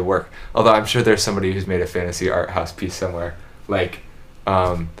necessarily work. Although I'm sure there's somebody who's made a fantasy art house piece somewhere.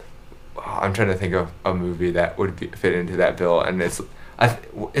 I'm trying to think of a movie that would fit into that bill. And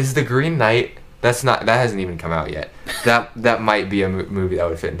is The Green Knight? That hasn't even come out yet. That might be a movie that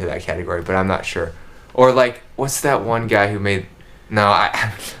would fit into that category, but I'm not sure. Or what's that one guy who made? No,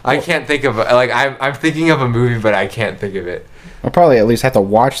 I can't think of I'm thinking of a movie, but I can't think of it. I'll probably at least have to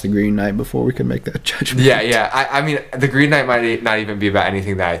watch The Green Knight before we can make that judgment. Yeah. I mean, The Green Knight might not even be about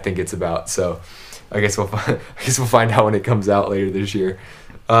anything that I think it's about. So, I guess we'll find out when it comes out later this year.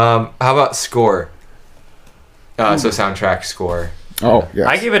 How about score? So soundtrack score. Oh, yeah.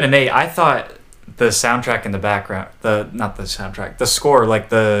 I gave it an 8. I thought the soundtrack in the background, the score,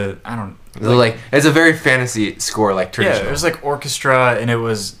 it's a very fantasy score, traditional. Yeah, it was orchestra, and it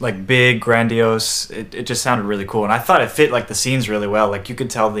was big, grandiose. It just sounded really cool, and I thought it fit the scenes really well. You could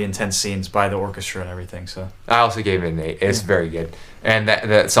tell the intense scenes by the orchestra and everything. So I also gave it an 8. It's very good, and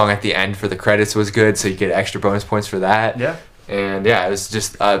that song at the end for the credits was good, so you get extra bonus points for that. Yeah. And it was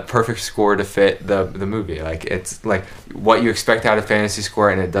just a perfect score to fit the movie. It's what you expect out of fantasy score,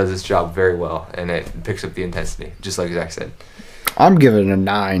 and it does its job very well, and it picks up the intensity, just like Zach said. I'm giving it a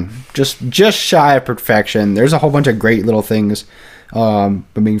 9. Just shy of perfection. There's a whole bunch of great little things. From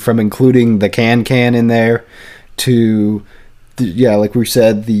including the can in there to, like we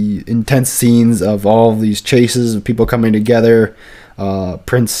said, the intense scenes of all of these chases of people coming together,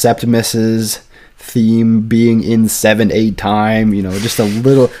 Prince Septimus's theme being in 7/8 time, just a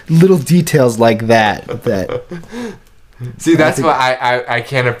little details like that. See, that's why I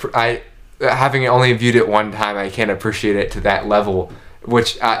can't. Having only viewed it one time, I can't appreciate it to that level.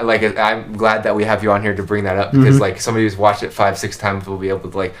 Which I'm glad that we have you on here to bring that up, because like somebody who's watched it 5-6 times will be able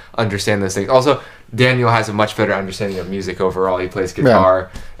to like understand those things. Also, Daniel has a much better understanding of music overall. He plays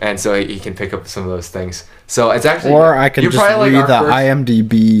guitar, and so he can pick up some of those things. So it's actually, or I can just read the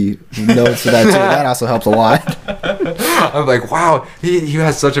IMDb notes of that too. That also helps a lot. I'm like, wow, he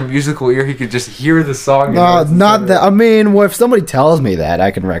has such a musical ear. He could just hear the song. No, not that. I mean, well, if somebody tells me that, I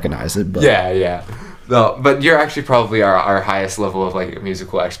can recognize it. But yeah. No, but you're actually probably our highest level of like a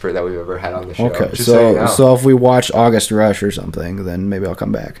musical expert that we've ever had on the show. Okay, so if we watch August Rush or something, then maybe I'll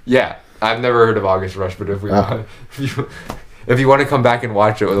come back. Yeah, I've never heard of August Rush, but if you want to come back and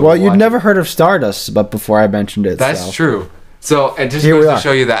watch it, well, you'd never heard of Stardust, but before I mentioned it, that's true. So it just goes to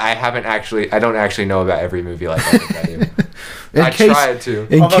show you that I don't actually know about every movie like that.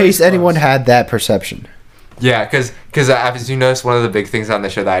 In case anyone had that perception. Yeah, because as you notice, one of the big things on the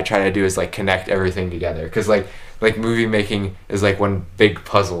show that I try to do is like connect everything together. Because like movie making is like one big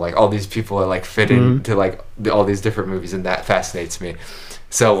puzzle. Like all these people are like fit into like all these different movies, and that fascinates me.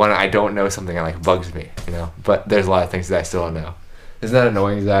 So when I don't know something, it like bugs me, But there's a lot of things that I still don't know. Isn't that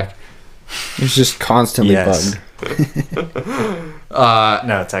annoying, Zach? It's just constantly bugged.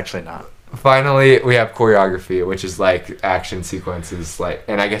 No, it's actually not. Finally, we have choreography, which is like action sequences,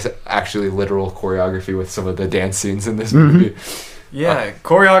 and I guess actually literal choreography with some of the dance scenes in this movie. Yeah,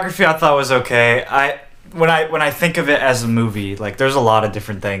 choreography I thought was okay. When I think of it as a movie, like there's a lot of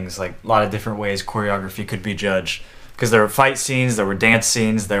different things, like a lot of different ways choreography could be judged. Because there were fight scenes, there were dance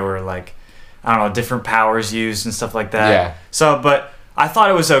scenes, there were like, I don't know, different powers used and stuff like that. Yeah. So, but I thought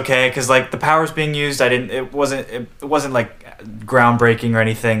it was okay because like the powers being used, it wasn't like groundbreaking or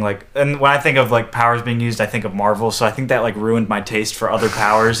anything. Like, and when I think of like powers being used, I think of Marvel. So I think that like ruined my taste for other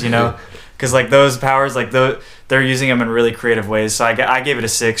powers, because like those powers, like they're using them in really creative ways. So I gave it a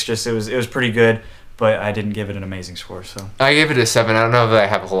 6. Just it was pretty good, but I didn't give it an amazing score. So I gave it a 7. I don't know if I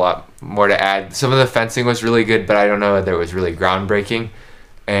have a whole lot more to add. Some of the fencing was really good, but I don't know whether it was really groundbreaking.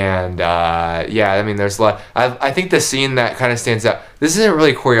 And I mean, there's a lot. I think the scene that kind of stands out. This isn't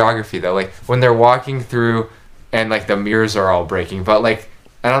really choreography though. Like when they're walking through, and like the mirrors are all breaking. But like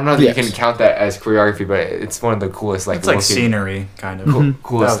I don't know that you can count that as choreography, but it's one of the coolest like. It's like scenery kind of.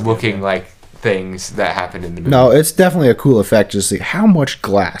 Coolest looking like things that happened in the movie. No, it's definitely a cool effect to see how much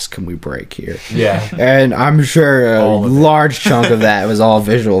glass can we break here. Yeah. And I'm sure a large chunk of that was all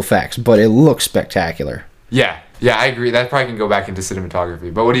visual effects, but it looks spectacular. Yeah, I agree. That probably can go back into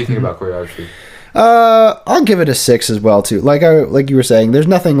cinematography. But what do you think about choreography? I'll give it a 6 as well too. Like you were saying, there's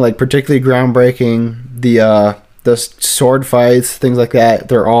nothing like particularly groundbreaking. The sword fights, things like that,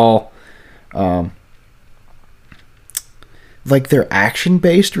 they're all like they're action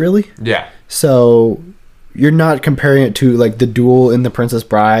based, really. Yeah. So you're not comparing it to like the duel in The Princess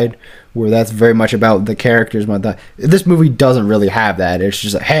Bride, where that's very much about the characters and whatnot. This movie doesn't really have that. It's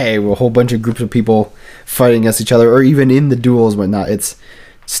just like, hey, a whole bunch of groups of people fighting against each other, or even in the duels and whatnot. It's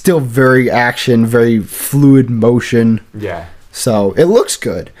still very action, very fluid motion. Yeah. So it looks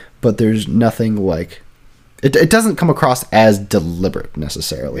good, but there's nothing like it doesn't come across as deliberate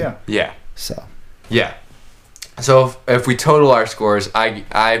necessarily. Yeah. So. Yeah. So if we total our scores, mine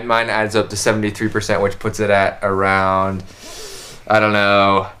adds up to 73%, which puts it at around, I don't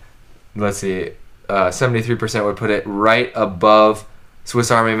know, let's see, 73% would put it right above Swiss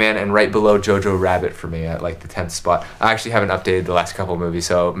Army Man and right below Jojo Rabbit for me at like the 10th spot. I actually haven't updated the last couple movies,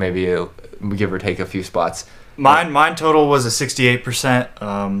 so maybe it'll give or take a few spots. Mine total was a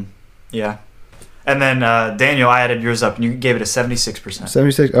 68%. Yeah. And then, Daniel, I added yours up, and you gave it a 76%.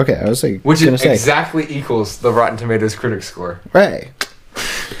 76? Okay, I was like, which exactly equals the Rotten Tomatoes critic score. Right.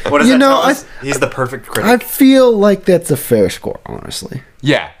 What does that tell us? He's the perfect critic. I feel like that's a fair score, honestly.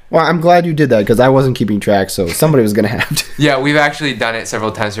 Yeah. Well, I'm glad you did that, because I wasn't keeping track, so somebody was going to have to. Yeah, we've actually done it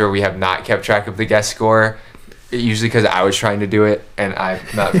several times where we have not kept track of the guest score, usually because I was trying to do it, and I'm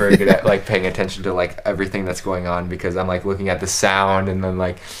not very good at like paying attention to like everything that's going on, because I'm like looking at the sound, and then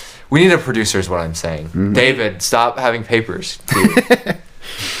like... We need a producer is what I'm saying. Mm-hmm. David, stop having papers.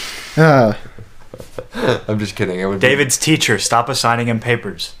 I'm just kidding. David's teacher, stop assigning him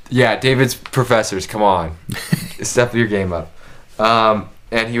papers. Yeah, David's professors, come on. Step your game up.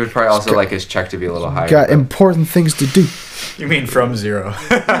 And he would probably also like his check to be a little higher. Got important things to do. You mean from zero?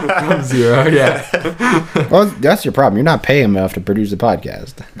 From zero, yeah. Well, that's your problem. You're not paying him enough to produce a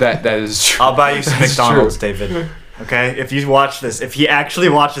podcast. That is true. I'll buy you some McDonald's, David. Okay, if you watch this, if he actually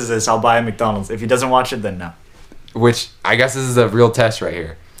watches this, I'll buy a McDonald's. If he doesn't watch it, then no. Which I guess this is a real test right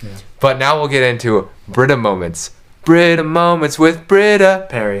here. But now we'll get into Britta moments. Britta moments with Britta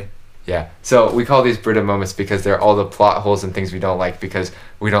Perry. Yeah. So we call these Britta moments because they're all the plot holes and things we don't like because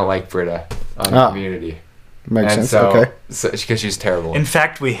we don't like Britta on Community. Makes sense. So, Okay. Because she's terrible. In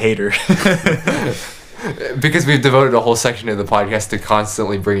fact, we hate her. Because we've devoted a whole section of the podcast to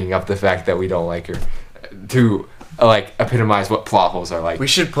constantly bringing up the fact that we don't like her, to like epitomize what plot holes are like. We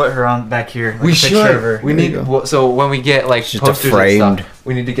should put her on back here. Like We a picture should. of her. We need. So when we get like Just posters framed. and stuff,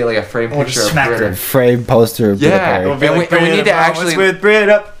 we need to get like a framed We'll picture just of smack her. Britta. Frame poster of Britta Yeah. Perry. We'll be And like, we need Britta to Moments actually- with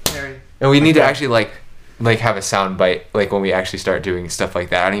Britta Perry. And we need to Okay. actually like have a sound bite like when we actually start doing stuff like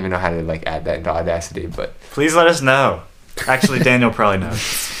that. I don't even know how to like add that into Audacity, but Please let us know. Actually, Daniel probably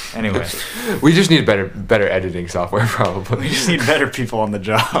knows. Anyway, we just need better editing software we probably. just need better people on the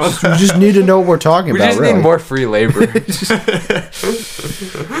job. You just need to know what we're talking We about. just really. need more free labor.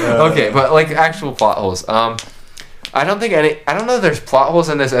 Okay, but like actual plot holes. I don't know if there's plot holes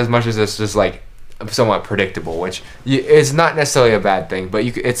in this as much as it's just like somewhat predictable, which is not necessarily a bad thing, but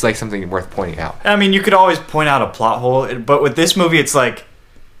it's like something worth pointing out. I mean, you could always point out a plot hole, but with this movie, it's like,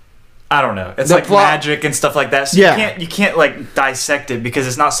 I don't know. It's The like plot- magic and stuff like that. So Yeah. you can't like dissect it because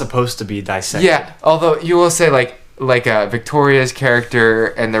it's not supposed to be dissected. Yeah, although you will say like Victoria's character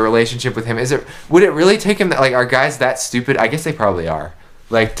and the relationship with him, would it really take him that like are guys that stupid? I guess they probably are.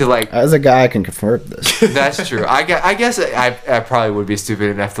 Like to like As a guy, I can confirm this. that's true. I guess I probably would be stupid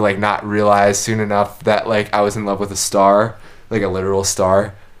enough to like not realize soon enough that like I was in love with a star, like a literal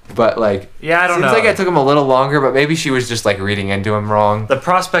star. But like Yeah, I don't know. Seems like it took him a little longer, but maybe she was just like reading into him wrong. The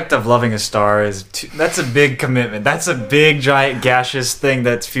prospect of loving a star that's a big commitment. That's a big, giant, gaseous thing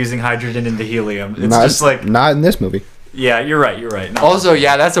that's fusing hydrogen into helium. It's just like, not in this movie. yeah, you're right. No. Also,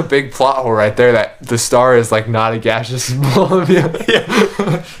 yeah, that's a big plot hole right there. That the star is like not a gaseous ball of helium.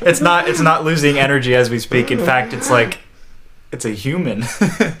 Yeah. It's not losing energy as we speak. In fact, it's like it's a human.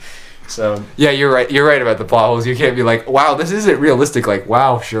 So Yeah, you're right. You're right about the plot holes. You can't be like, wow, this isn't realistic. Like,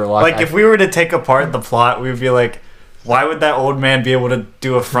 wow, Sherlock. like if we were to take apart the plot, we would be like, why would that old man be able to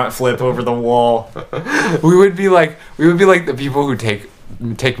do a front flip over the wall? we would be like the people who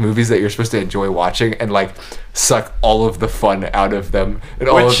take movies that you're supposed to enjoy watching and like suck all of the fun out of them and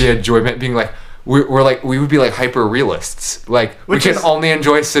all of Which- the enjoyment, being like we would be like hyper realists. Like Which we can is- only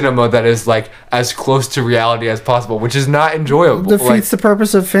enjoy cinema that is like as close to reality as possible, which is not enjoyable. Defeats Like, the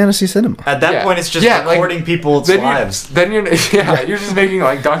purpose of fantasy cinema. At that Yeah. point, it's just Yeah, like, recording people's then lives. you're just making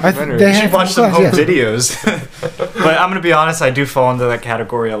like documentaries. they You should have watch some class, home yeah. videos. But I'm gonna be honest, I do fall into that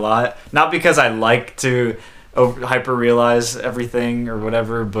category a lot. Not because I like to hyper realize everything or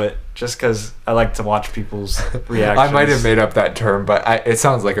whatever, but just because I like to watch people's reactions. I might have made up that term, but it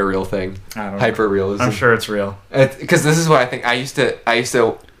sounds like a real thing. I don't know. Hyper realism. I'm sure it's real. Because this is what I think. I used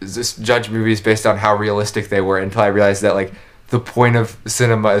to just judge movies based on how realistic they were until I realized that like the point of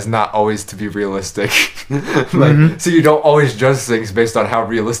cinema is not always to be realistic. Like so you don't always judge things based on how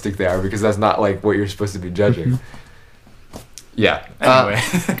realistic they are because that's not like what you're supposed to be judging. Yeah. Anyway,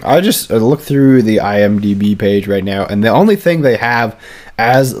 I just looked through the IMDb page right now, and the only thing they have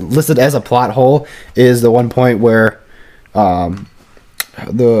as listed as a plot hole is the one point where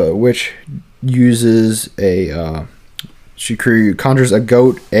the witch uses she conjures a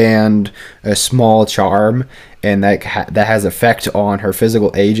goat and a small charm, and that has effect on her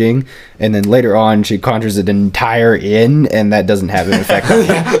physical aging. And then later on, she conjures an entire inn, and that doesn't have an effect on her.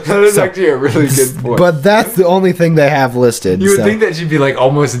 that is actually a really good point. But that's the only thing they have listed. you would so. think that she'd be like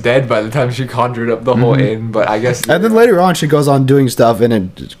almost dead by the time she conjured up the whole inn, but I guess. And then later on, she goes on doing stuff, and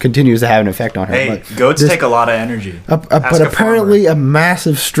it continues to have an effect on her. hey, But goats this- take a lot of energy. but Ask a apparently, a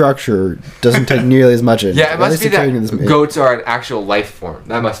massive structure doesn't take nearly as much energy. Yeah, it At must least be according to that this- goats are an actual life form.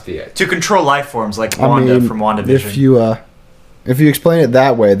 That must be it. To control life forms like I Wanda mean, from WandaVision. if you explain it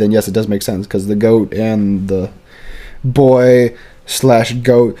that way, then yes, it does make sense because the goat and the boy /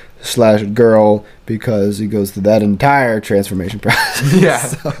 goat / girl, because he goes through that entire transformation process. Yeah.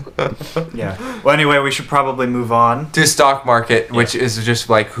 So- Yeah. Well, anyway, we should probably move on. To stock market, which is just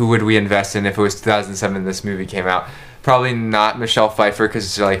like who would we invest in if it was 2007 this movie came out? Probably not Michelle Pfeiffer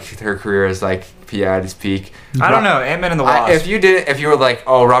because like her career is like at its peak. I don't know. Ant-Man and the Wasp. If you were like,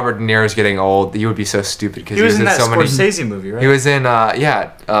 oh, Robert De Niro's getting old, you would be so stupid because he was in in that so many. Scorsese movie, right? He was in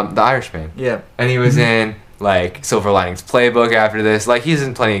The Irishman, Yeah. and he was in like Silver Linings Playbook after this. Like he's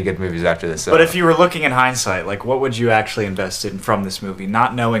in plenty of good movies after this. So. But if you were looking in hindsight, like what would you actually invest in from this movie,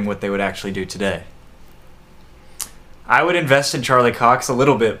 not knowing what they would actually do today? I would invest in Charlie Cox a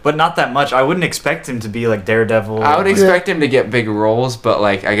little bit, but not that much. I wouldn't expect him to be like Daredevil. I would like- expect him to get big roles, but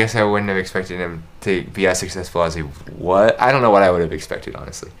like I guess I wouldn't have expected him to be as successful as he was. I don't know what I would have expected,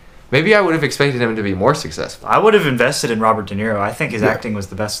 honestly. Maybe I would have expected him to be more successful. I would have invested in Robert De Niro. I think his acting was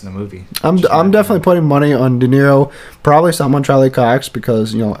the best in the movie. I'm definitely putting money on De Niro. Probably some on Charlie Cox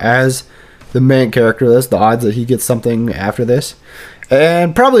because, as the main character of this, the odds that he gets something after this.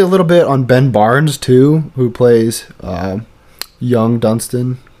 And probably a little bit on Ben Barnes, too, who plays young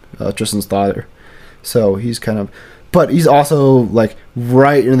Dunstan, Tristan's father. So he's kind of... But he's also,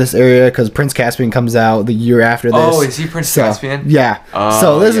 right in this area because Prince Caspian comes out the year after this. Oh, is he Prince Caspian? Yeah. Oh,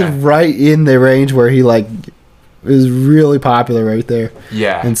 so this is right in the range where he, is really popular right there.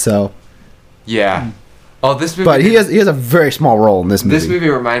 Yeah. And so... Yeah. Oh, this movie... But he has a very small role in this movie. This movie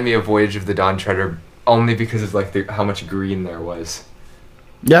reminded me of Voyage of the Dawn Treader only because of, how much green there was.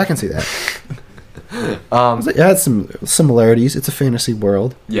 Yeah, I can see that. It has some similarities. It's a fantasy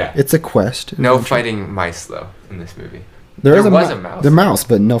world. Yeah. It's a quest. No fighting mice, though, in this movie. There was a mouse. The mouse,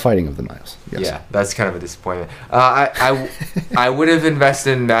 but no fighting of the mouse. Yes. Yeah, that's kind of a disappointment. I would have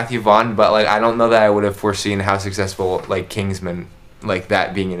invested in Matthew Vaughn, but I don't know that I would have foreseen how successful Kingsman,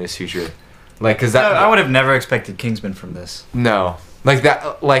 that being in his future, because that I would have never expected Kingsman from this. No,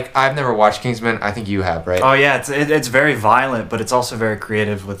 I've never watched Kingsman. I think you have, right? Oh yeah, it's very violent, but it's also very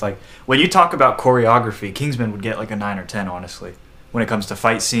creative. With when you talk about choreography, Kingsman would get a 9 or 10, honestly. When it comes to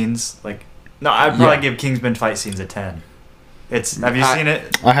fight scenes, no, I'd probably give Kingsman fight scenes a 10. Have you seen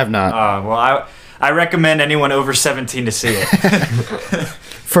it? I have not. Well, I recommend anyone over 17 to see it.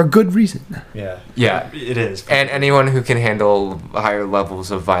 For good reason. Yeah. Yeah. It is. And anyone who can handle higher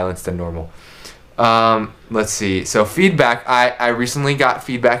levels of violence than normal. Let's see. So feedback. I recently got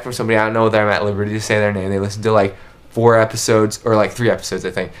feedback from somebody. I don't know that I'm at liberty to say their name. They listened to 4 episodes or 3 episodes,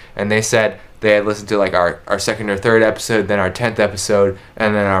 I think. And they said they had listened to our second or third episode, then our 10th episode,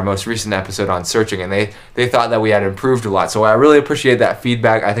 and then our most recent episode on searching. And they thought that we had improved a lot. So I really appreciate that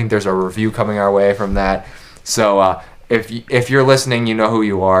feedback. I think there's a review coming our way from that. So if you're listening, you know who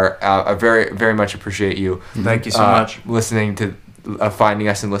you are. I very, very much appreciate you. Thank you so much. Listening to, finding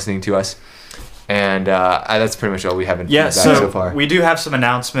us and listening to us. And that's pretty much all we have in feedback so so far. We do have some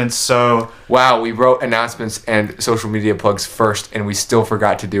announcements. So wow, we wrote announcements and social media plugs first, and we still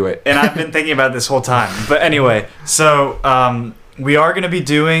forgot to do it. And I've been thinking about this whole time. But anyway, so we are going to be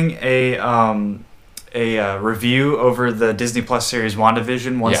doing a review over the Disney Plus series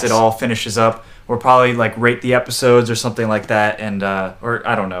WandaVision once it all finishes up. We'll probably rate the episodes or something like that, and or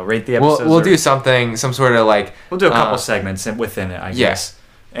I don't know, rate the episodes. We'll do something, some sort of We'll do a couple segments within it, I guess.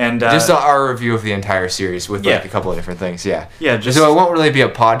 And just our review of the entire series with a couple of different things. Yeah. Just so it won't really be a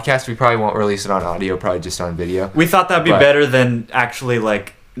podcast. We probably won't release it on audio. Probably just on video. We thought that'd be better than actually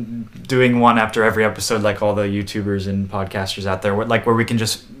doing one after every episode, like all the YouTubers and podcasters out there, where we can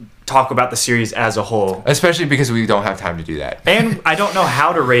just talk about the series as a whole. Especially because we don't have time to do that. And I don't know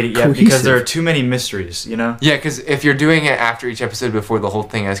how to rate it yet because there are too many mysteries, Yeah, because if you're doing it after each episode before the whole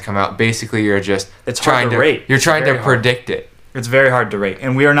thing has come out, basically you're just trying to rate. You're trying to predict it. It's very hard to rate,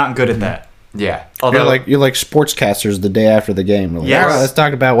 and we are not good at that. Yeah. Although you're like sportscasters the day after the game. All right, let's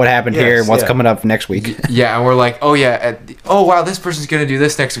talk about what happened here and what's coming up next week. Yeah, and we're like, oh wow, this person's gonna do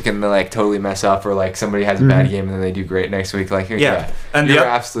this next week, and they totally mess up, or somebody has a bad game and then they do great next week. And you're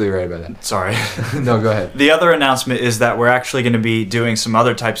absolutely right about that. Sorry. No, go ahead. The other announcement is that we're actually going to be doing some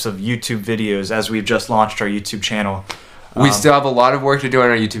other types of YouTube videos as we've just launched our YouTube channel. We still have a lot of work to do on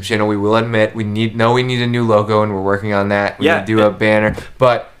our YouTube channel. We will admit we need a new logo, and we're working on that. We need to do a banner,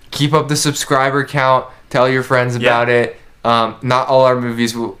 but keep up the subscriber count. Tell your friends about it. Not all our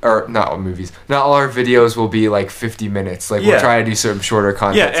not all our videos will be 50 minutes. We'll try to do some shorter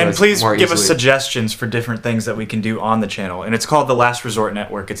content. Yeah, and please give us suggestions for different things that we can do on the channel. And it's called the Last Resort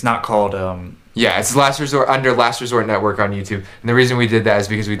Network. It's not called. It's Last Resort under Last Resort Network on YouTube. And the reason we did that is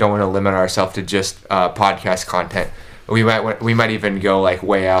because we don't want to limit ourselves to just podcast content. We might even go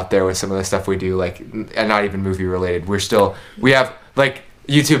way out there with some of the stuff we do, and not even movie related. We have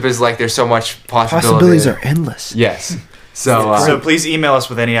YouTube is there's so much possibility. Possibilities are endless. Yes. So please email us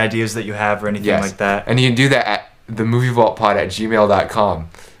with any ideas that you have or anything like that. And you can do that at themovievaultpod@gmail.com.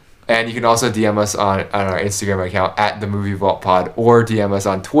 And you can also DM us on our Instagram account at themovievaultpod, or DM us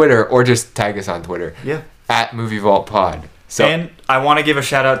on Twitter, or just tag us on Twitter. Yeah. At movievaultpod. So, and I want to give a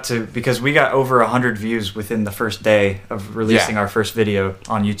shout out because we got over 100 views within the first day of releasing our first video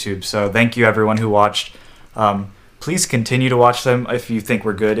on YouTube. So thank you everyone who watched. Please continue to watch them if you think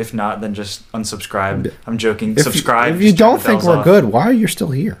we're good. If not, then just unsubscribe. I'm joking. Subscribe. If you don't think we're good, why are you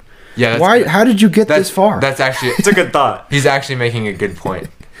still here? Yeah. Why? How did you get this far? That's actually it's a good thought. He's actually making a good point.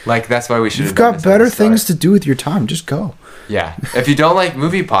 That's why we should. You've got better things to do with your time. Just go. Yeah. If you don't like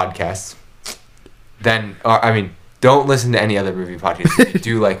movie podcasts, then don't listen to any other movie podcasts. If you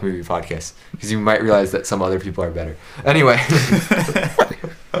do like movie podcasts, because you might realize that some other people are better. Anyway.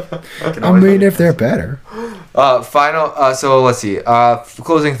 I mean, if they're better. So let's see.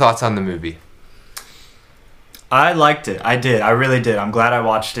 Closing thoughts on the movie. I liked it. I did. I really did. I'm glad I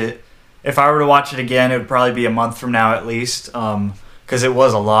watched it. If I were to watch it again, it would probably be a month from now at least, because it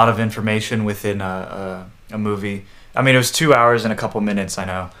was a lot of information within a movie. I mean, it was 2 hours and a couple minutes, I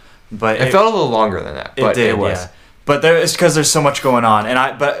know, but It felt a little longer than that, but it was. Yeah. But it's because there's so much going on,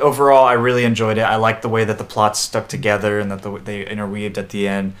 but overall, I really enjoyed it. I liked the way that the plots stuck together and that they interweaved at the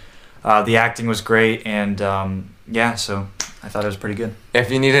end. The acting was great, and so I thought it was pretty good. If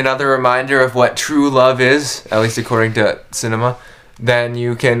you need another reminder of what true love is, at least according to cinema, then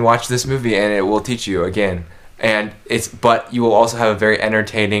you can watch this movie and it will teach you again. But you will also have a very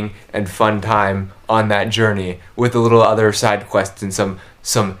entertaining and fun time on that journey with a little other side quests and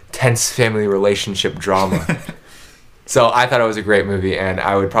some tense family relationship drama. So I thought it was a great movie, and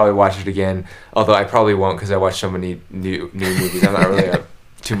I would probably watch it again. Although I probably won't because I watch so many new movies. I'm not really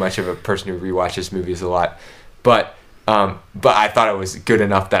too much of a person who rewatches movies a lot, but I thought it was good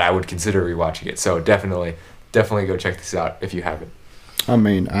enough that I would consider rewatching it. So definitely go check this out if you haven't. I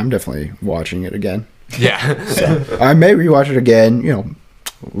mean, I'm definitely watching it again. Yeah. So I may rewatch it again.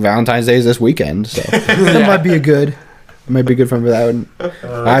 Valentine's Day is this weekend, so that might be good for that one.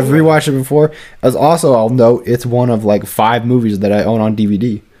 I've rewatched it before. As also, I'll note it's one of like 5 movies that I own on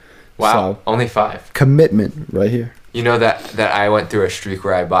DVD. Wow, So, only 5. commitment right here. You know that I went through a streak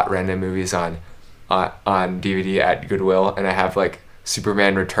where I bought random movies on DVD at Goodwill, and I have like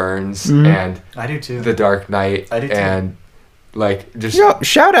Superman Returns and I do too. The Dark Knight. I do too. And like just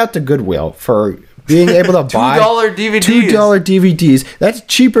Shout out to Goodwill for being able to buy $2 DVDs. $2 DVDs. That's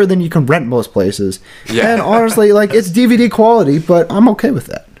cheaper than you can rent most places. Yeah. And honestly, like, it's DVD quality, but I'm okay with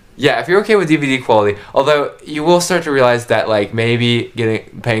that. Yeah, if you're okay with DVD quality, although you will start to realize that like maybe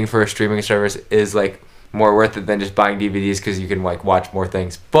paying for a streaming service is like more worth it than just buying DVDs because you can like watch more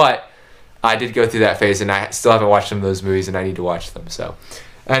things. But I did go through that phase, and I still haven't watched some of those movies, and I need to watch them. So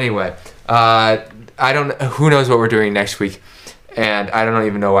anyway, who knows what we're doing next week. And I don't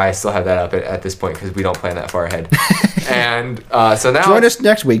even know why I still have that up at this point because we don't plan that far ahead. And so now... Join us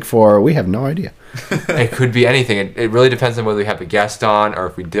next week for We Have No Idea. It could be anything. It really depends on whether we have a guest on or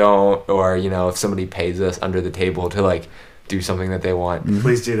if we don't, or, if somebody pays us under the table to, like, do something that they want.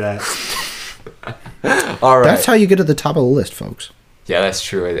 Please do that. All right. That's how you get to the top of the list, folks. Yeah, that's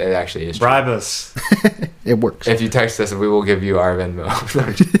true. It actually is true. Bribe us. It works. If you text us, we will give you our Venmo.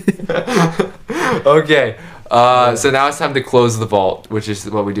 Okay. So now it's time to close the vault, which is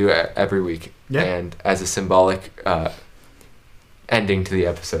what we do every week. Yeah. And as a symbolic ending to the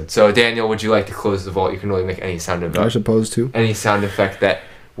episode. So Daniel, would you like to close the vault? You can really make any sound I suppose to. any sound effect that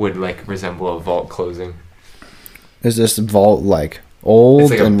would like resemble a vault closing. Is this vault like old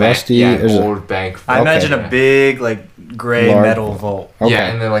It's like and a bank, rusty? yeah, Is it- old bank. I vault. imagine Yeah. a big, like, gray Large metal vault. vault. Okay.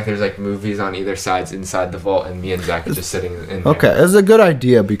 Yeah, and then like there's like movies on either sides inside the vault, and me and Zach are just sitting in there. Okay, it's a good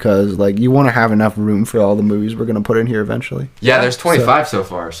idea because like you want to have enough room for all the movies we're gonna put in here eventually. Yeah, there's 25 so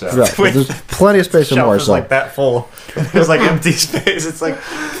far. So Right, but there's plenty of space for Shelf more. is So like that full. There's like empty space. It's like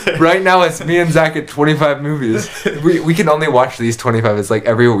right now it's me and Zach at 25 movies. We can only watch these 25. It's like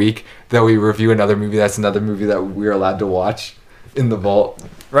every week that we review another movie. That's another movie that we're allowed to watch in the vault.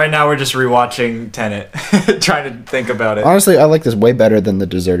 right now we're just rewatching Tenet, trying to think about it. honestly, I like this way better than the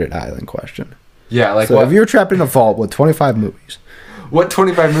deserted island question. Yeah, like So what? if you're trapped in a vault with 25 movies, What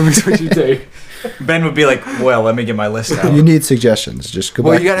 25 movies would you take? Ben would be like, "Well, let me get my list out." you need suggestions. Just go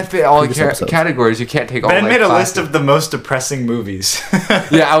Well, back. you gotta fit all the previous episodes. categories. You can't take all. Ben like, made a classic- list of the most depressing movies.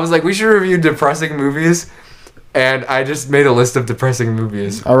 Yeah, I was like, we should review depressing movies, and I just made a list of depressing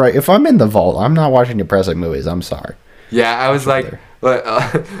movies. All right, if I'm in the vault, I'm not watching depressing movies. I'm sorry. Yeah, I was like, We're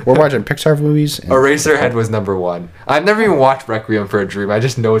watching Pixar movies. and- Eraserhead was number 1. I've never even watched Requiem for a Dream. I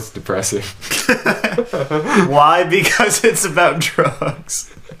just know it's depressing. Why? Because it's about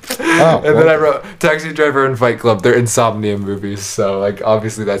drugs. Oh, And then I wrote Taxi Driver and Fight Club. They're insomnia movies, so like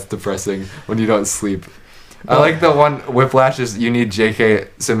obviously that's depressing when you don't sleep. I like the one Whiplash is you need J.K.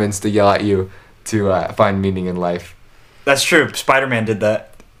 Simmons to yell at you to find meaning in life. That's true. Spider-Man did that.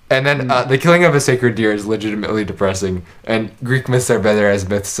 And then the killing of a sacred deer is legitimately depressing. And Greek myths are better as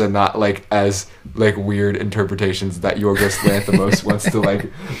myths and not like as like weird interpretations that Yorgos Lanthimos wants to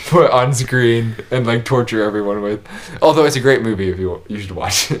like put on screen and like torture everyone with. Although it's a great movie if you should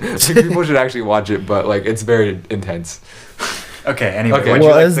watch it. Like, people should actually watch it, but like it's very intense. Okay. Anyway, Okay. would you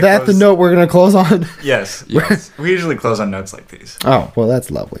Well, like is to that the close- note we're gonna close on? Yes. Yes. We usually close on notes like these. Oh, well, that's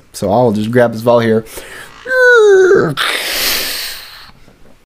lovely. So I'll just grab this vault here.